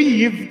was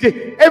grieved,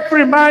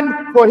 every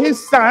man for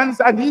his sons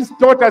and his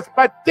daughters.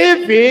 But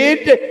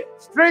David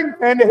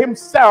strengthened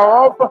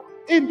himself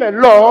in the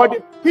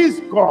Lord his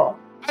God.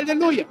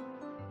 Hallelujah.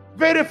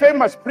 Very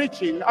famous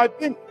preaching. I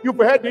think you've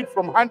heard it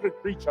from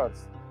 100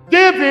 preachers.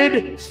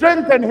 David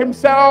strengthened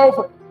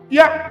himself,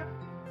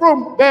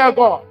 from their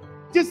God.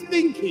 Just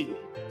thinking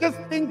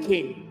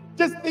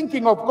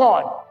of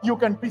God, you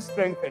can be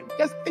strengthened.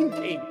 Just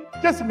thinking,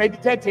 just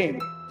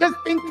meditating, just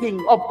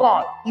thinking of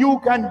God, you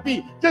can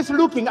be. Just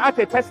looking at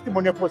a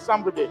testimony for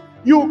somebody,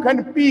 you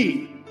can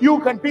be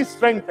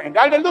strengthened.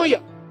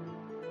 Hallelujah.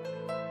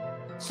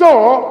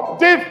 So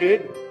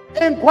David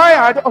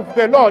inquired of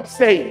the Lord,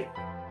 saying,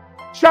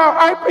 shall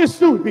I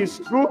pursue this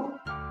truth?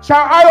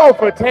 Shall I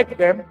overtake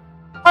them?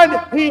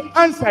 And he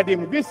answered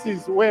him, this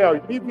is where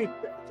we live it,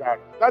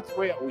 that's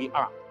where we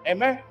are.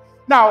 Amen.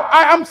 Now,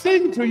 I am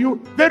saying to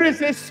you, there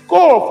is a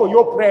score for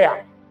your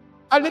prayer.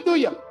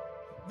 Hallelujah.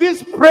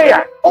 This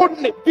prayer,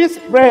 only this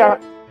prayer,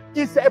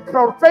 is a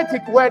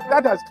prophetic word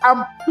that has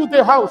come to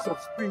the house of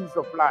Springs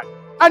of Life.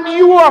 And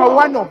you are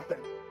one of them.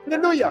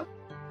 Hallelujah.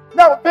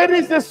 Now, there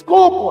is a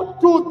scoreboard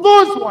to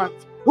those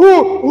ones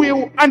who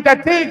will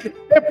undertake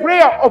a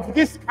prayer of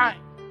this kind.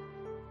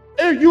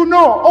 You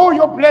know, all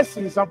your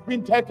blessings have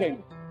been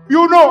taken.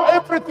 You know,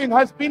 everything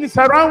has been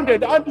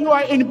surrounded and you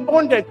are in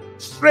bondage,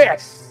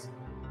 stress.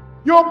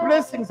 Your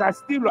blessings are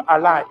still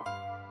alive.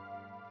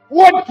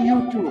 What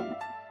do?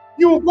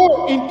 You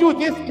go into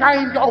this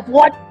kind of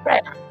what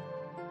prayer?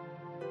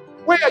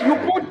 Where you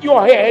put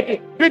your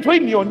head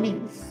between your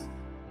knees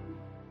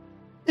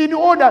in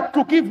order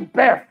to give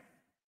birth.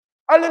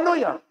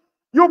 Hallelujah.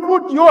 You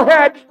put your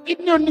head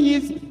in your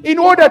knees in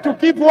order to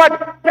give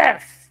what?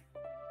 Birth.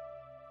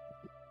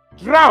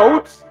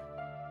 Drought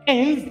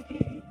ends,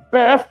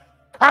 birth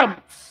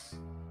comes.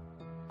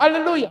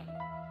 Hallelujah.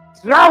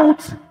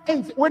 Drought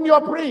ends. When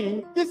you're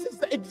praying, this is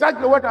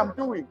exactly what I'm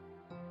doing.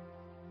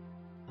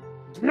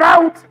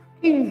 Drought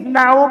ends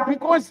now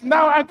because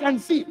now I can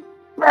see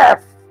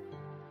birth.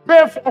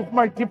 Birth of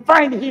my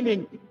divine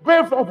healing.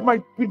 Birth of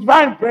my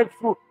divine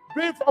breakthrough.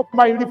 Birth of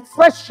my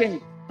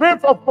refreshing.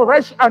 Birth of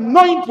fresh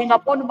anointing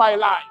upon my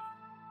life.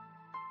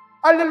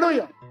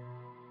 Hallelujah.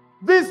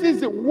 This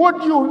is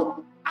what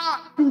you are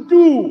to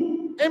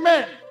do.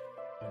 Amen.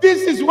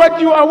 This is what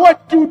you are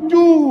to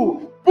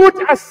do.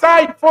 Put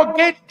aside,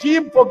 forget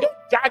Jim, forget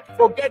Jack,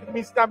 forget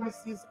Mr.,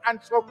 Mrs., and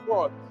so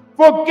forth.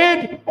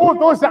 Forget all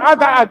those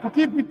other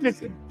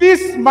activities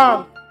this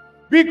month.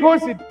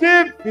 Because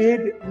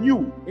David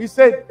knew. He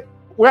said,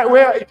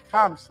 where it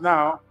comes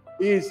now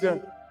is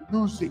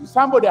losing.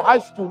 Somebody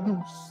has to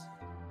lose.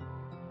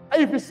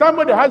 If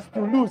somebody has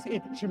to lose,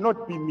 it should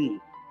not be me.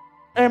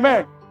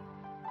 Amen.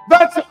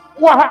 That's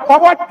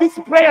what this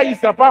prayer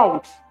is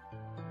about.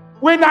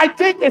 When I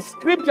take a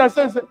scripture that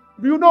says,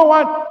 you know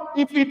what?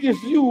 If it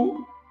is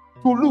you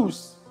to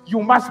lose,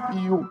 you must be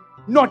you,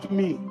 not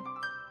me.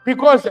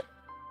 Because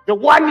the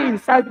one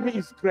inside me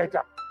is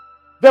greater.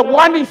 The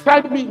one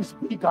inside me is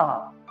bigger.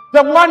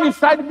 The one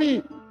inside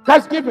me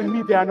has given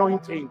me the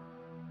anointing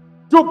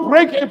to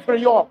break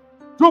every yoke,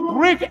 to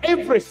break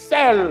every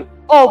cell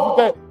of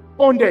the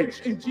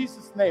bondage in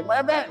Jesus' name.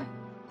 Amen.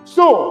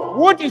 So,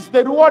 what is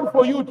the reward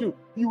for you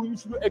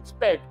should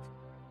expect?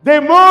 The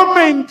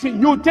moment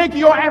you take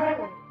your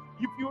effort,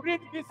 if you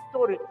read this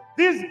story,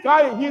 this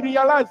guy, he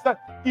realized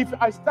that if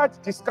I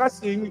start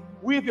discussing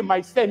with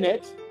my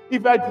Senate,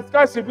 if I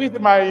discuss it with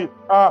my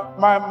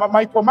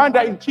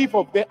commander-in-chief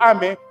of the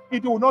army,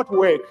 it will not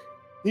work.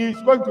 He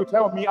is going to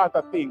tell me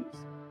other things.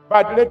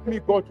 But let me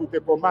go to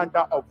the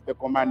commander of the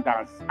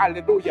commanders.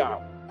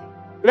 Hallelujah.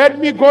 Let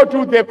me go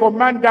to the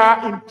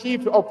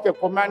commander-in-chief of the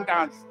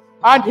commanders.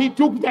 And he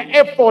took the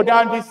effort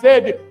and he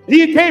said,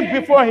 he came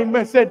before him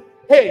and said,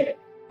 hey,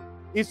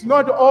 it's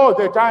not all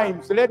the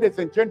times, ladies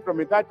and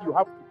gentlemen, that you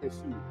have to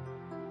pursue.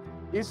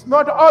 It's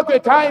not all the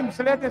times,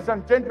 ladies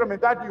and gentlemen,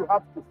 that you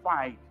have to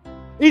fight.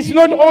 It's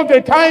not all the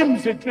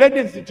times,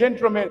 ladies and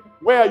gentlemen,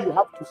 where you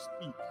have to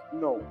speak.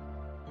 No.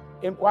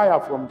 Inquire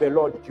from the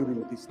Lord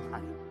during this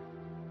time.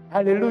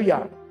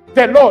 Hallelujah.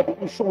 The Lord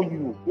will show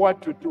you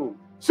what to do.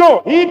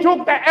 So he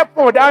took the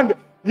effort and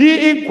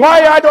he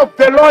inquired of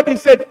the Lord. He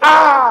said,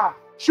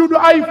 should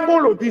I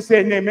follow this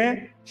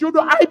enemy? Should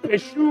I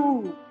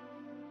pursue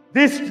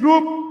this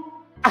troop?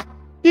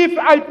 If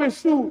I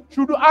pursue,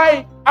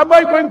 am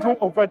I going to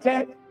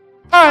overtake?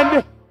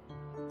 And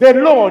the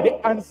Lord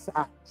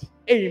answered,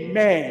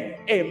 amen,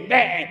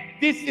 amen.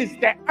 This is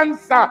the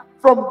answer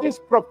from this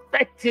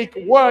prophetic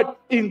word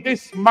in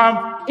this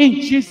month,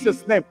 in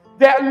Jesus' name.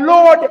 The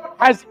Lord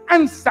has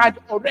answered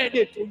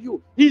already to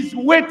you. He's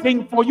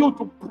waiting for you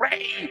to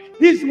pray.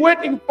 He's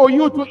waiting for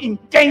you to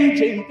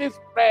engage in this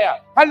prayer.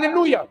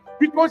 Hallelujah.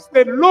 Because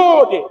the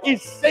Lord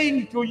is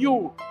saying to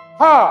you,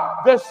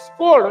 the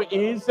score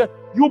is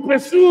you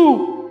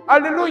pursue.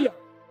 Hallelujah.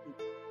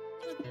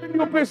 When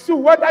you pursue,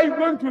 what are you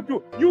going to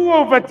do? You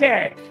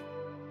overtake.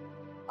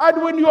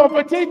 And when you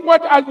overtake,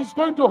 what is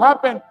going to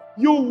happen?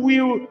 You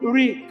will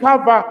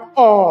recover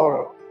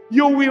all.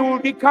 You will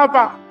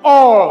recover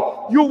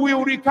all. You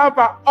will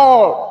recover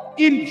all.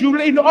 In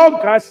July, in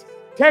August,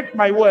 take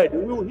my word,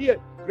 we will hear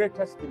great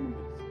testimonies.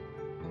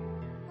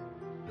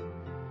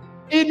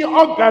 In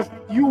August,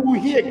 you will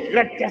hear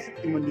great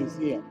testimonies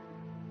here.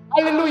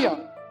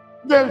 Hallelujah.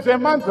 There's a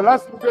month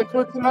last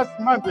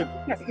month,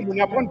 testimony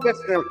upon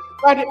testimony.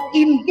 But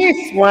in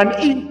this one,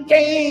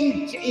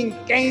 engage,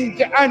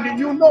 and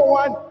you know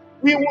what?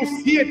 We will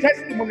see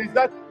testimonies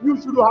that you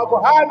should have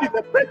had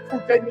the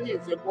breakthrough 10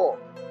 years ago.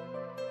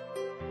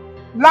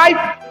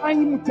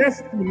 Lifetime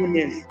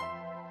testimonies.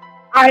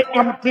 I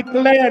am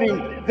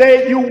declaring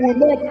that you will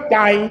not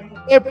die.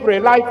 Every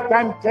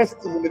lifetime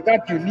testimony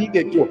that you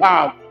needed to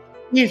have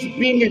is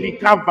being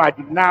recovered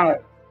now.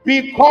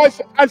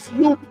 Because as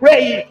you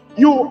pray,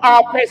 you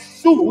are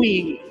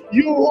pursuing,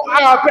 you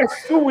are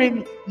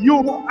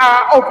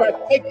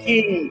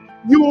overtaking,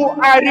 you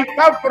are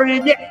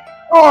recovering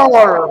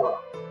all.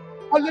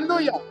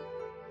 Hallelujah.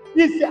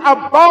 It's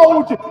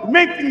about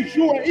making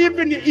sure,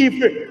 even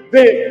if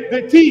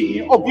the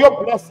tea of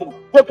your blessing,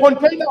 the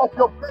container of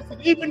your blessing,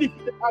 even if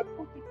they are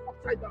put it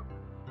upside down,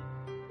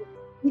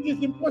 it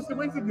is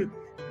impossible, isn't it?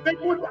 They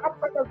put it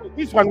upside down.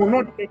 This one will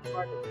not take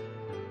money.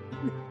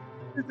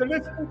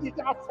 Let's put it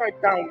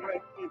upside down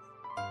like this.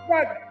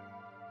 But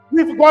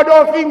with God,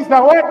 all things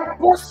are what?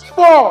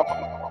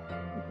 Possible.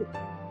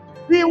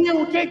 We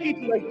will take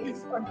it like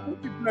this and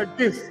put it like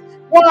this.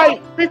 Why?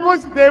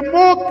 Because the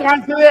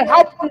mockers, they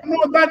have to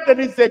know that there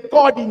is a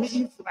God in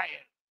Israel.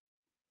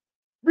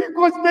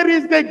 Because there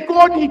is a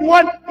God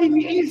in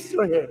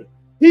Israel.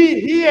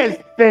 He hears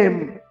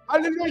them.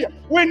 Hallelujah.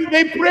 When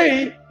they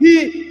pray,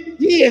 He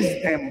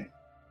hears them.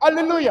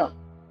 Hallelujah.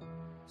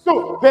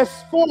 So the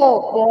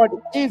scoreboard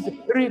is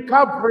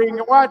recovering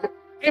what?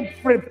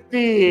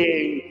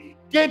 Everything.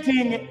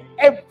 Getting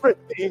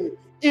everything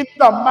in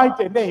the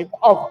mighty name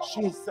of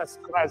Jesus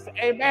Christ.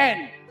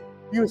 Amen.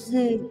 You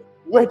see,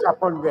 wait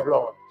upon the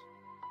Lord.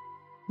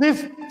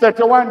 These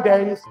 31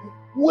 days,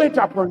 wait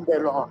upon the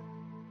Lord.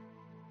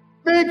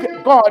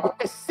 Make God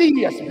a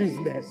serious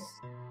business.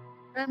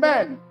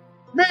 Amen.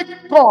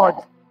 Make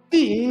God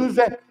things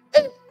a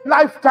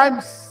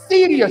lifetime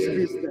serious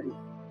business.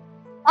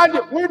 And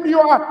when you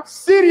are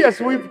serious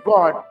with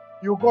God,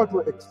 you go to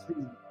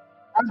extreme.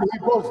 And He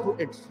goes to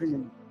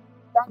extreme.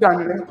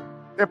 Suddenly,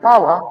 the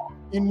power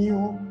in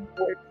you,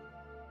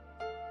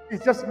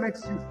 it just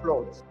makes you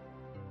float.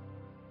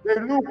 They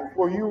look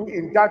for you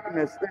in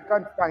darkness, they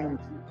can't find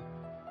you.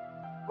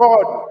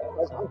 God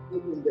has put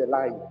you in the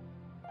light.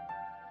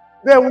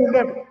 They will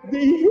never,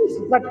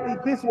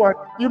 but this one,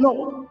 you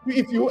know,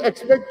 if you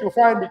expect to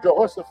find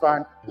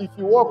Jehoshaphat, if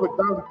you walk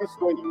down this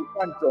way, you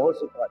find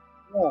Jehoshaphat.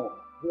 No,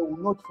 they will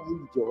not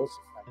find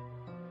Jehoshaphat.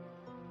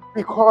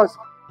 Because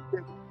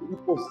the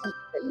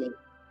repositioning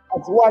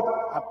has what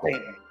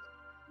happened.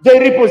 The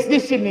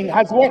repositioning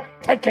has what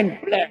taken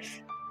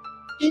place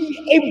in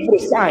every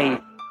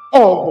side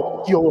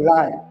of your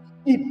life.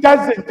 It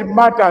doesn't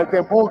matter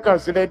the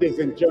mockers, ladies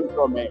and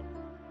gentlemen.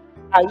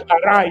 I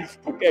arise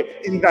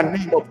today in the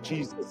name of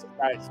Jesus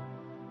Christ.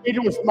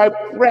 It was my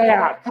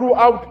prayer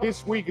throughout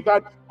this week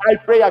that I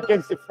pray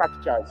against the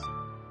fractures.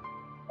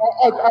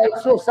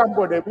 I saw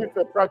somebody with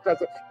a fracture.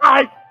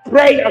 I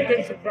pray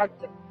against the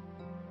fracture.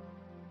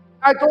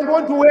 I don't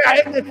want to wear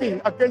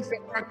anything against the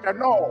fracture.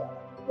 No.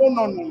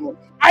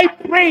 I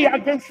pray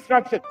against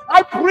fracture.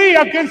 I pray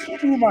against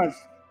tumors.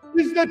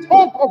 It's the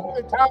talk of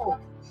the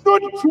town.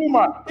 Not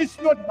tumor. It's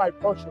not my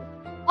portion.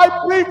 I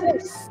pray for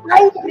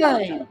sound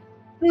mind.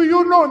 Do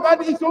you know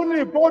that it's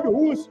only God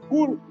who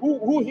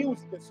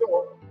heals the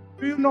soul?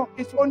 Do you know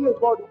it's only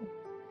God who?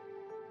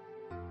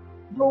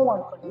 No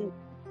one can heal.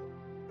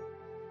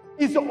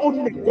 It's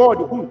only God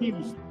who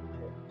heals.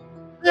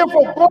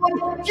 Therefore,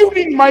 God,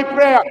 during my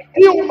prayer,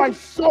 heal my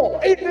soul.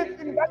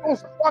 Anything that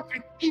was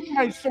working in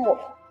my soul,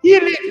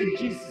 heal it in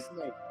Jesus'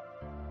 name.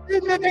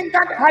 Anything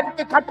that had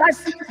the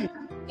capacity,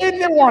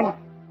 anyone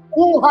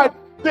who had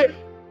the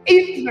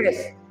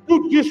interest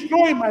to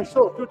destroy my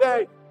soul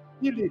today,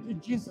 heal it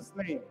in Jesus'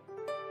 name.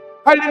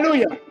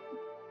 Hallelujah.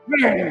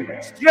 Pain,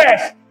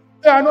 stress,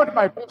 they are not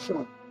my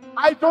passion.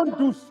 I don't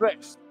do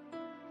stress.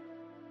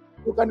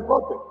 You can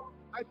copy.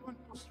 I don't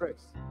do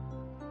stress.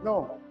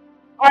 No.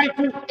 I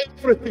do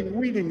everything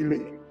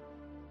willingly,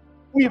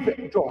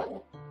 with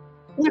joy,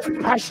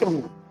 with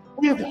passion,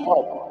 with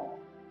hope.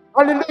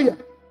 Hallelujah.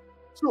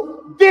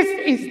 So this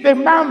is the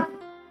month.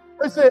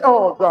 I say,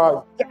 oh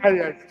God, I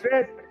am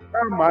stressed.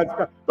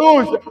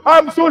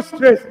 I'm so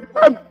stressed.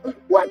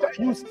 What are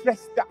you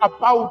stressed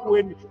about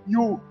when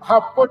you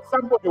have got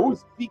somebody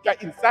who's bigger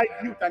inside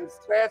you than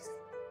stress?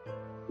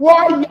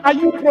 Why are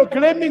you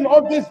proclaiming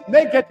all these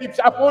negatives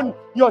upon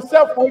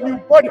yourself when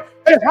you've got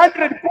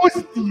 100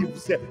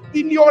 positives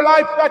in your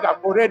life that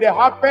have already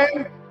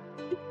happened?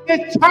 The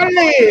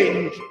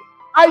challenge.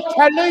 I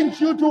challenge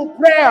you to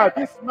prayer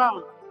this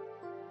month.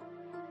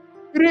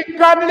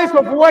 Regardless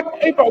of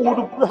whatever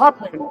would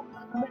happen.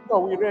 Remember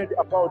we read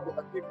about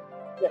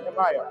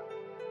Nehemiah.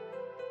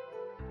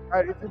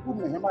 If you put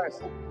Nehemiah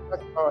 6,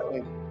 that's our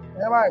end.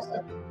 Nehemiah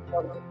 6,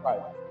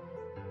 5.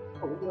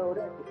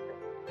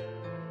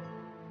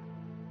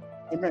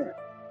 Amen.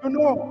 You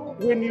know,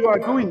 when you are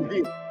doing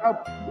this,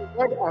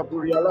 what I've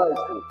realized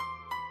is,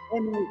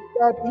 when you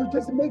start, you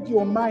just make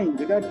your mind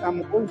that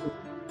I'm going to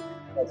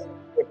as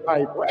a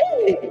pipe.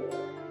 Hey!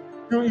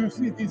 You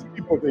see these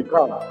people, they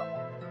come.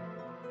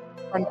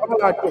 And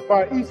all at the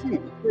fire, you see,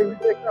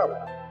 they come.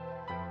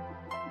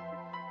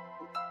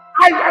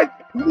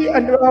 We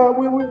are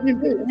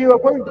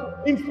going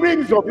in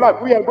springs of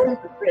life. We are going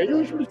to pray.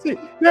 You should see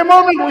the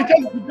moment we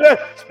just declare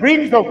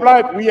springs of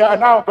life, we are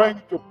now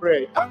going to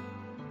pray.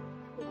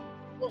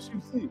 Because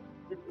you see,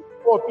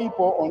 4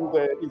 people on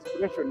the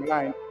inspiration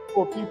line,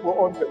 4 people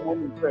on the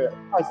morning prayer.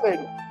 I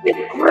said, we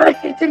pray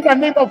it in the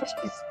name of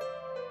Jesus.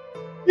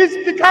 This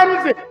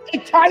becomes a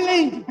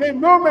challenge the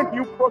moment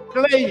you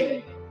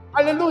proclaim.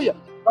 Hallelujah.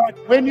 But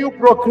when you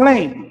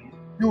proclaim,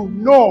 you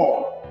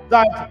know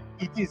that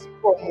it is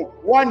from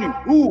one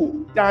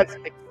who does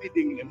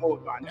exceedingly more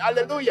than.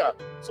 Hallelujah.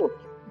 So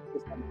he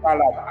put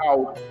Sanballat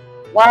out.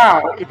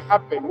 Wow, it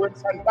happened when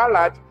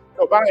Sanballat,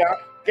 Tobiah,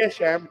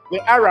 Geshem,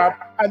 the Arab,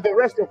 and the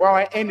rest of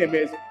our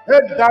enemies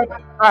heard that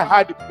I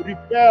had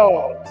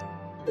repelled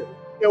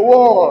the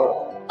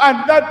wall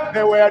and that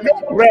there were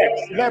no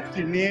bricks left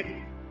in it.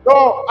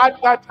 Though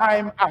at that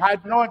time I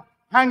had not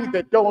hung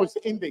the doors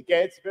in the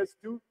gates, verse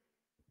 2.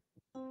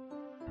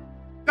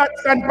 That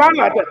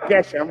Sanballat at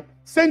Geshem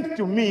sent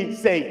to me,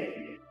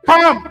 saying,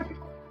 come,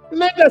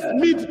 let us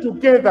meet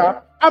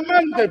together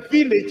among the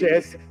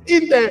villages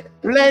in the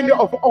plain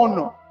of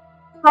honor.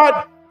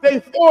 But they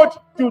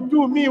thought to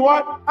do me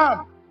what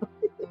harm?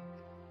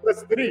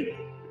 Verse 3.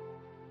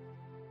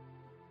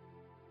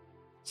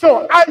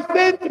 So I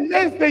sent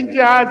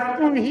messengers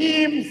to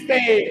him,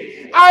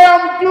 saying, I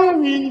am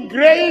doing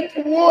great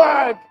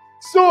work,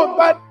 so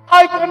that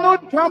I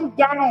cannot come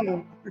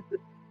down.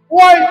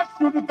 Why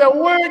should the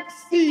work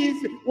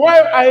cease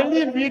while I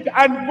leave it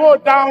and go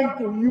down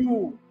to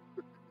you?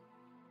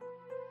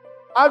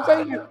 I'm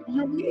saying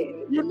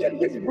you need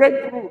this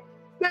breakthrough.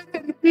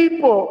 Certain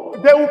people,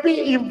 they will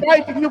be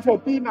inviting you for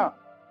dinner.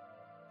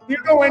 You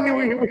know, when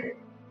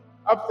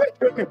I've said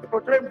when you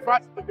proclaim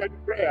fasting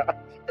and prayer,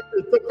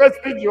 it's the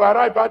first thing you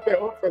arrive at the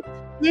office.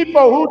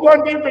 People who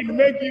don't even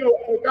make you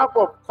a cup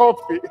of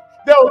coffee,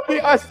 they will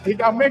be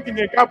asking, I'm making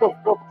a cup of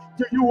coffee.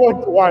 Do you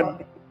want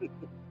one?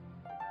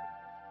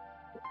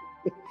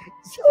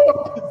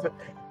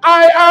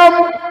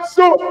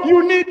 So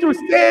you need to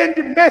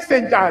send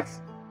messengers,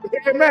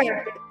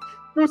 amen,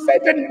 to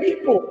certain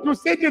people, to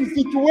certain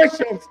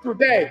situations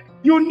today.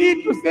 You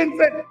need to send,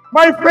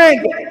 my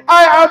friend,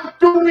 I am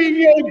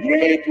doing a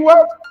great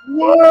work.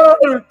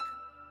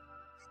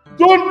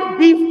 Don't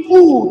be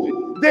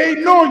fooled. They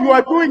know you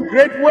are doing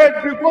great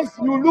work because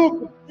you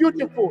look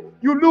beautiful,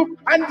 you look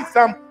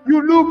handsome,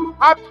 you look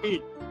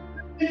happy.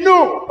 They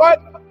know,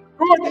 but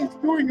God is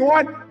doing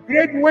one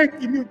great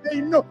work in you. They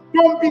know.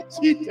 Don't be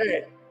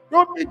cheated.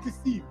 Don't be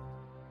deceived.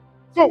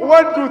 So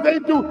what do?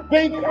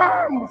 They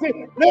come,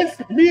 say,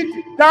 let's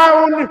meet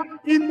down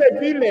in the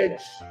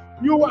village,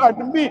 you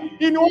and me,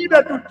 in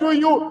order to do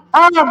you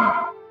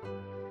harm.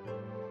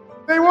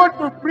 They want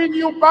to bring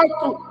you back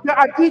to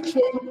the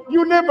addiction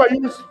you never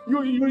used,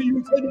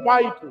 you said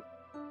bye to.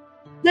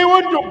 They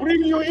want to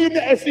bring you in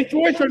a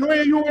situation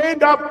where you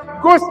end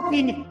up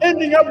gossiping,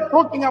 ending up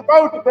talking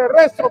about the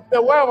rest of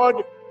the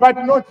world, but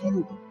not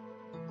you.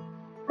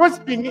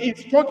 Gossiping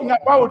is talking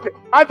about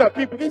other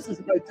people. This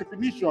is my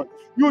definition.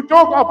 You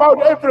talk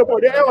about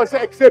everybody else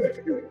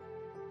except you.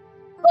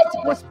 That's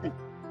gossiping.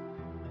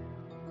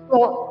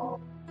 So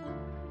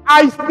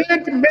I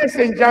sent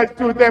messengers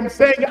to them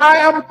saying, I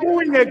am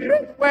doing a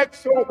great work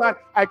so that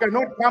I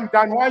cannot come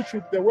down. Why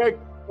should the work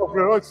of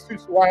the Lord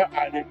cease while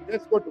I live?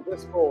 Let's go to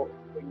verse 4.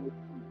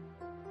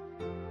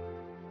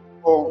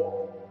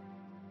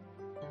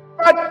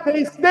 But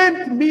they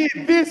sent me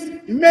this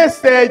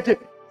message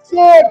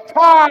 4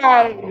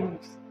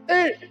 times.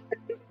 Hey.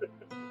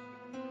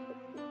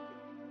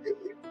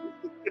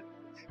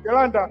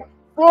 Yolanda,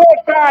 4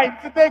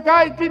 times. The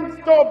guy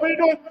didn't stop. It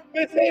was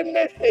the same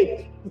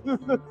message.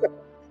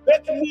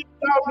 Let's meet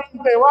down in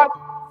the what?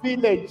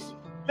 Village.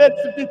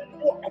 Let's meet.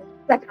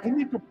 But I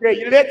need to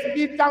pray. Let's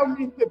meet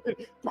down in the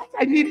village. But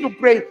I need to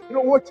pray. You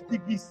know, watch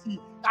BBC.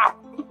 I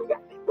need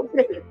to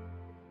pray.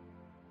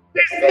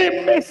 The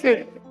same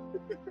message.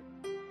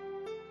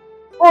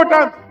 4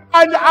 times.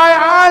 And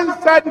I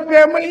answered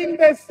them in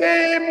the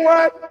same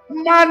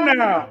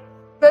manner.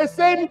 The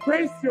same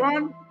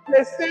question,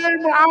 the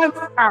same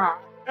answer.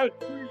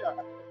 Hallelujah.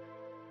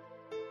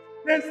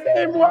 The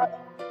same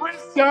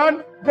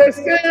question, the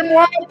same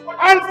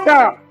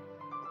answer.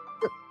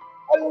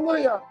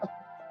 Hallelujah.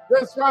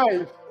 Verse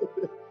 5.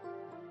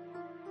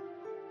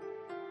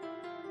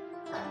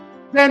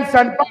 Then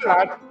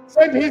Sanballat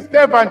sent his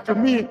servant to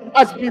me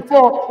as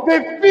before, the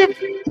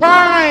 5th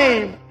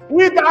time,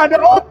 with an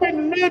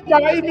open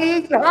letter in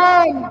his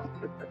hand.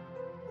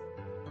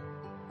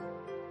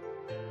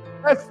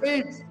 Verse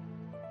 8.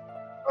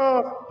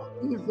 Oh,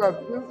 Jesus,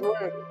 this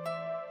word.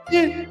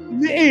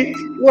 It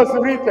was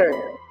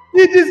written.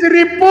 It is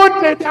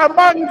reported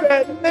among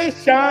the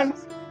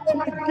nations,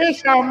 and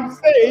Geshem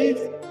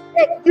says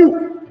that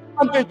you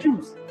and the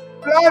Jews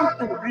plan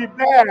to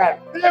rebel.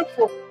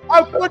 Therefore,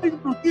 according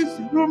to these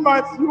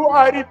rumors, you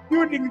are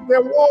refuting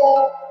the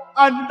war,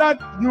 and that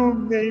you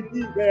may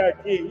be their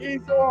king.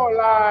 It's all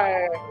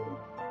lies.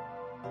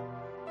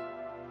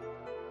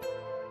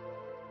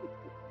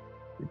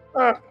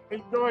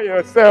 Enjoy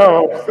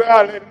yourselves.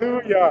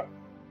 Hallelujah.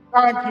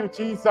 Thank you,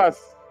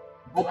 Jesus.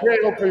 I pray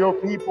for your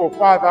people,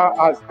 Father,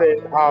 as they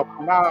have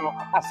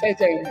now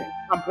ascertained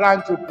and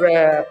plan to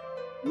pray.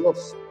 Your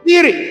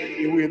spirit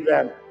be with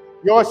them.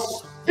 Your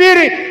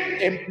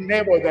spirit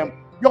enable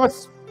them. Your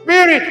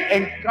spirit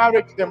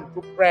encourage them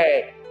to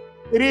pray.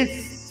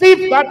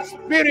 Receive that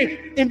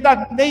spirit in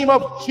the name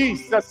of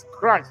Jesus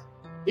Christ.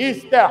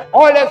 Is the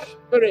Holy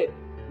Spirit.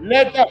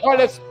 Let the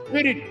Holy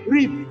Spirit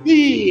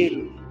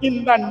reveal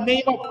in the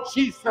name of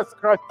Jesus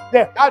Christ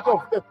the heart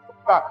of the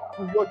Father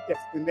to your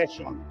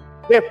destination,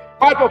 the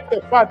heart of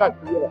the Father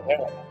to your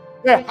health,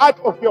 the heart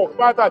of your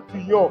Father to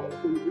your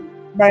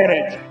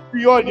marriage, to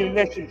your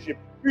relationship,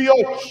 to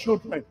your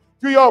children,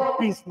 to your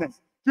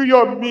business, to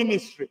your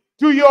ministry,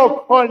 to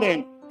your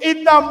calling.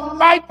 In the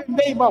mighty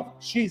name of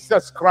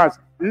Jesus Christ,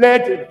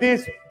 let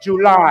this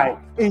July,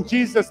 in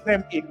Jesus'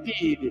 name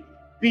indeed,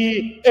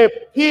 be a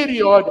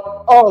period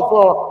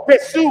of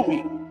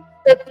pursuing,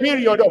 a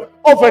period of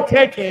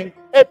overtaking,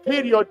 a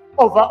period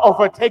of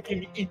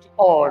overtaking it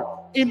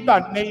all. In the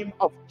name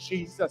of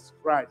Jesus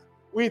Christ,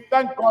 we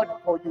thank God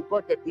for you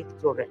got the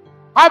victory.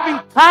 Having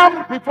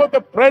come before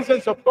the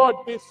presence of God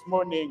this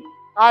morning,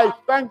 I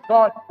thank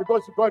God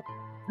because you got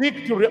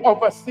victory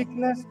over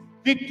sickness,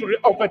 victory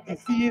over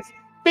disease,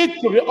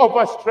 victory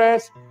over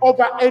stress,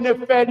 over any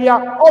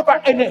failure,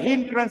 over any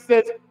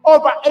hindrances,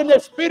 over any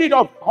spirit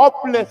of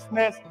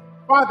hopelessness.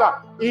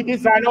 Father, it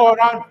is an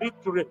all-round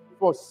victory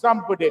for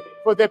somebody,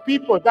 for the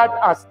people that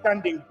are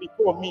standing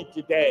before me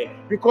today,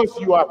 because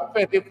you are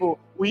faithful.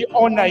 We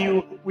honor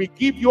you. We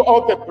give you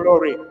all the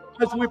glory.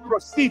 As we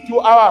proceed to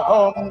our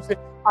homes,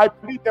 I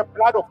plead the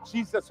blood of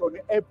Jesus on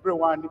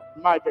everyone,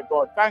 mighty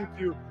God. Thank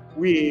you.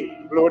 We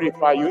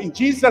glorify you. In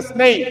Jesus'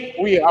 name,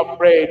 we have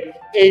prayed.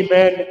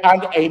 Amen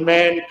and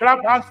amen.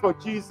 Clap hands for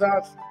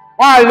Jesus.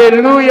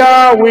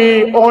 Hallelujah.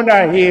 We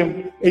honor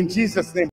him in Jesus' name.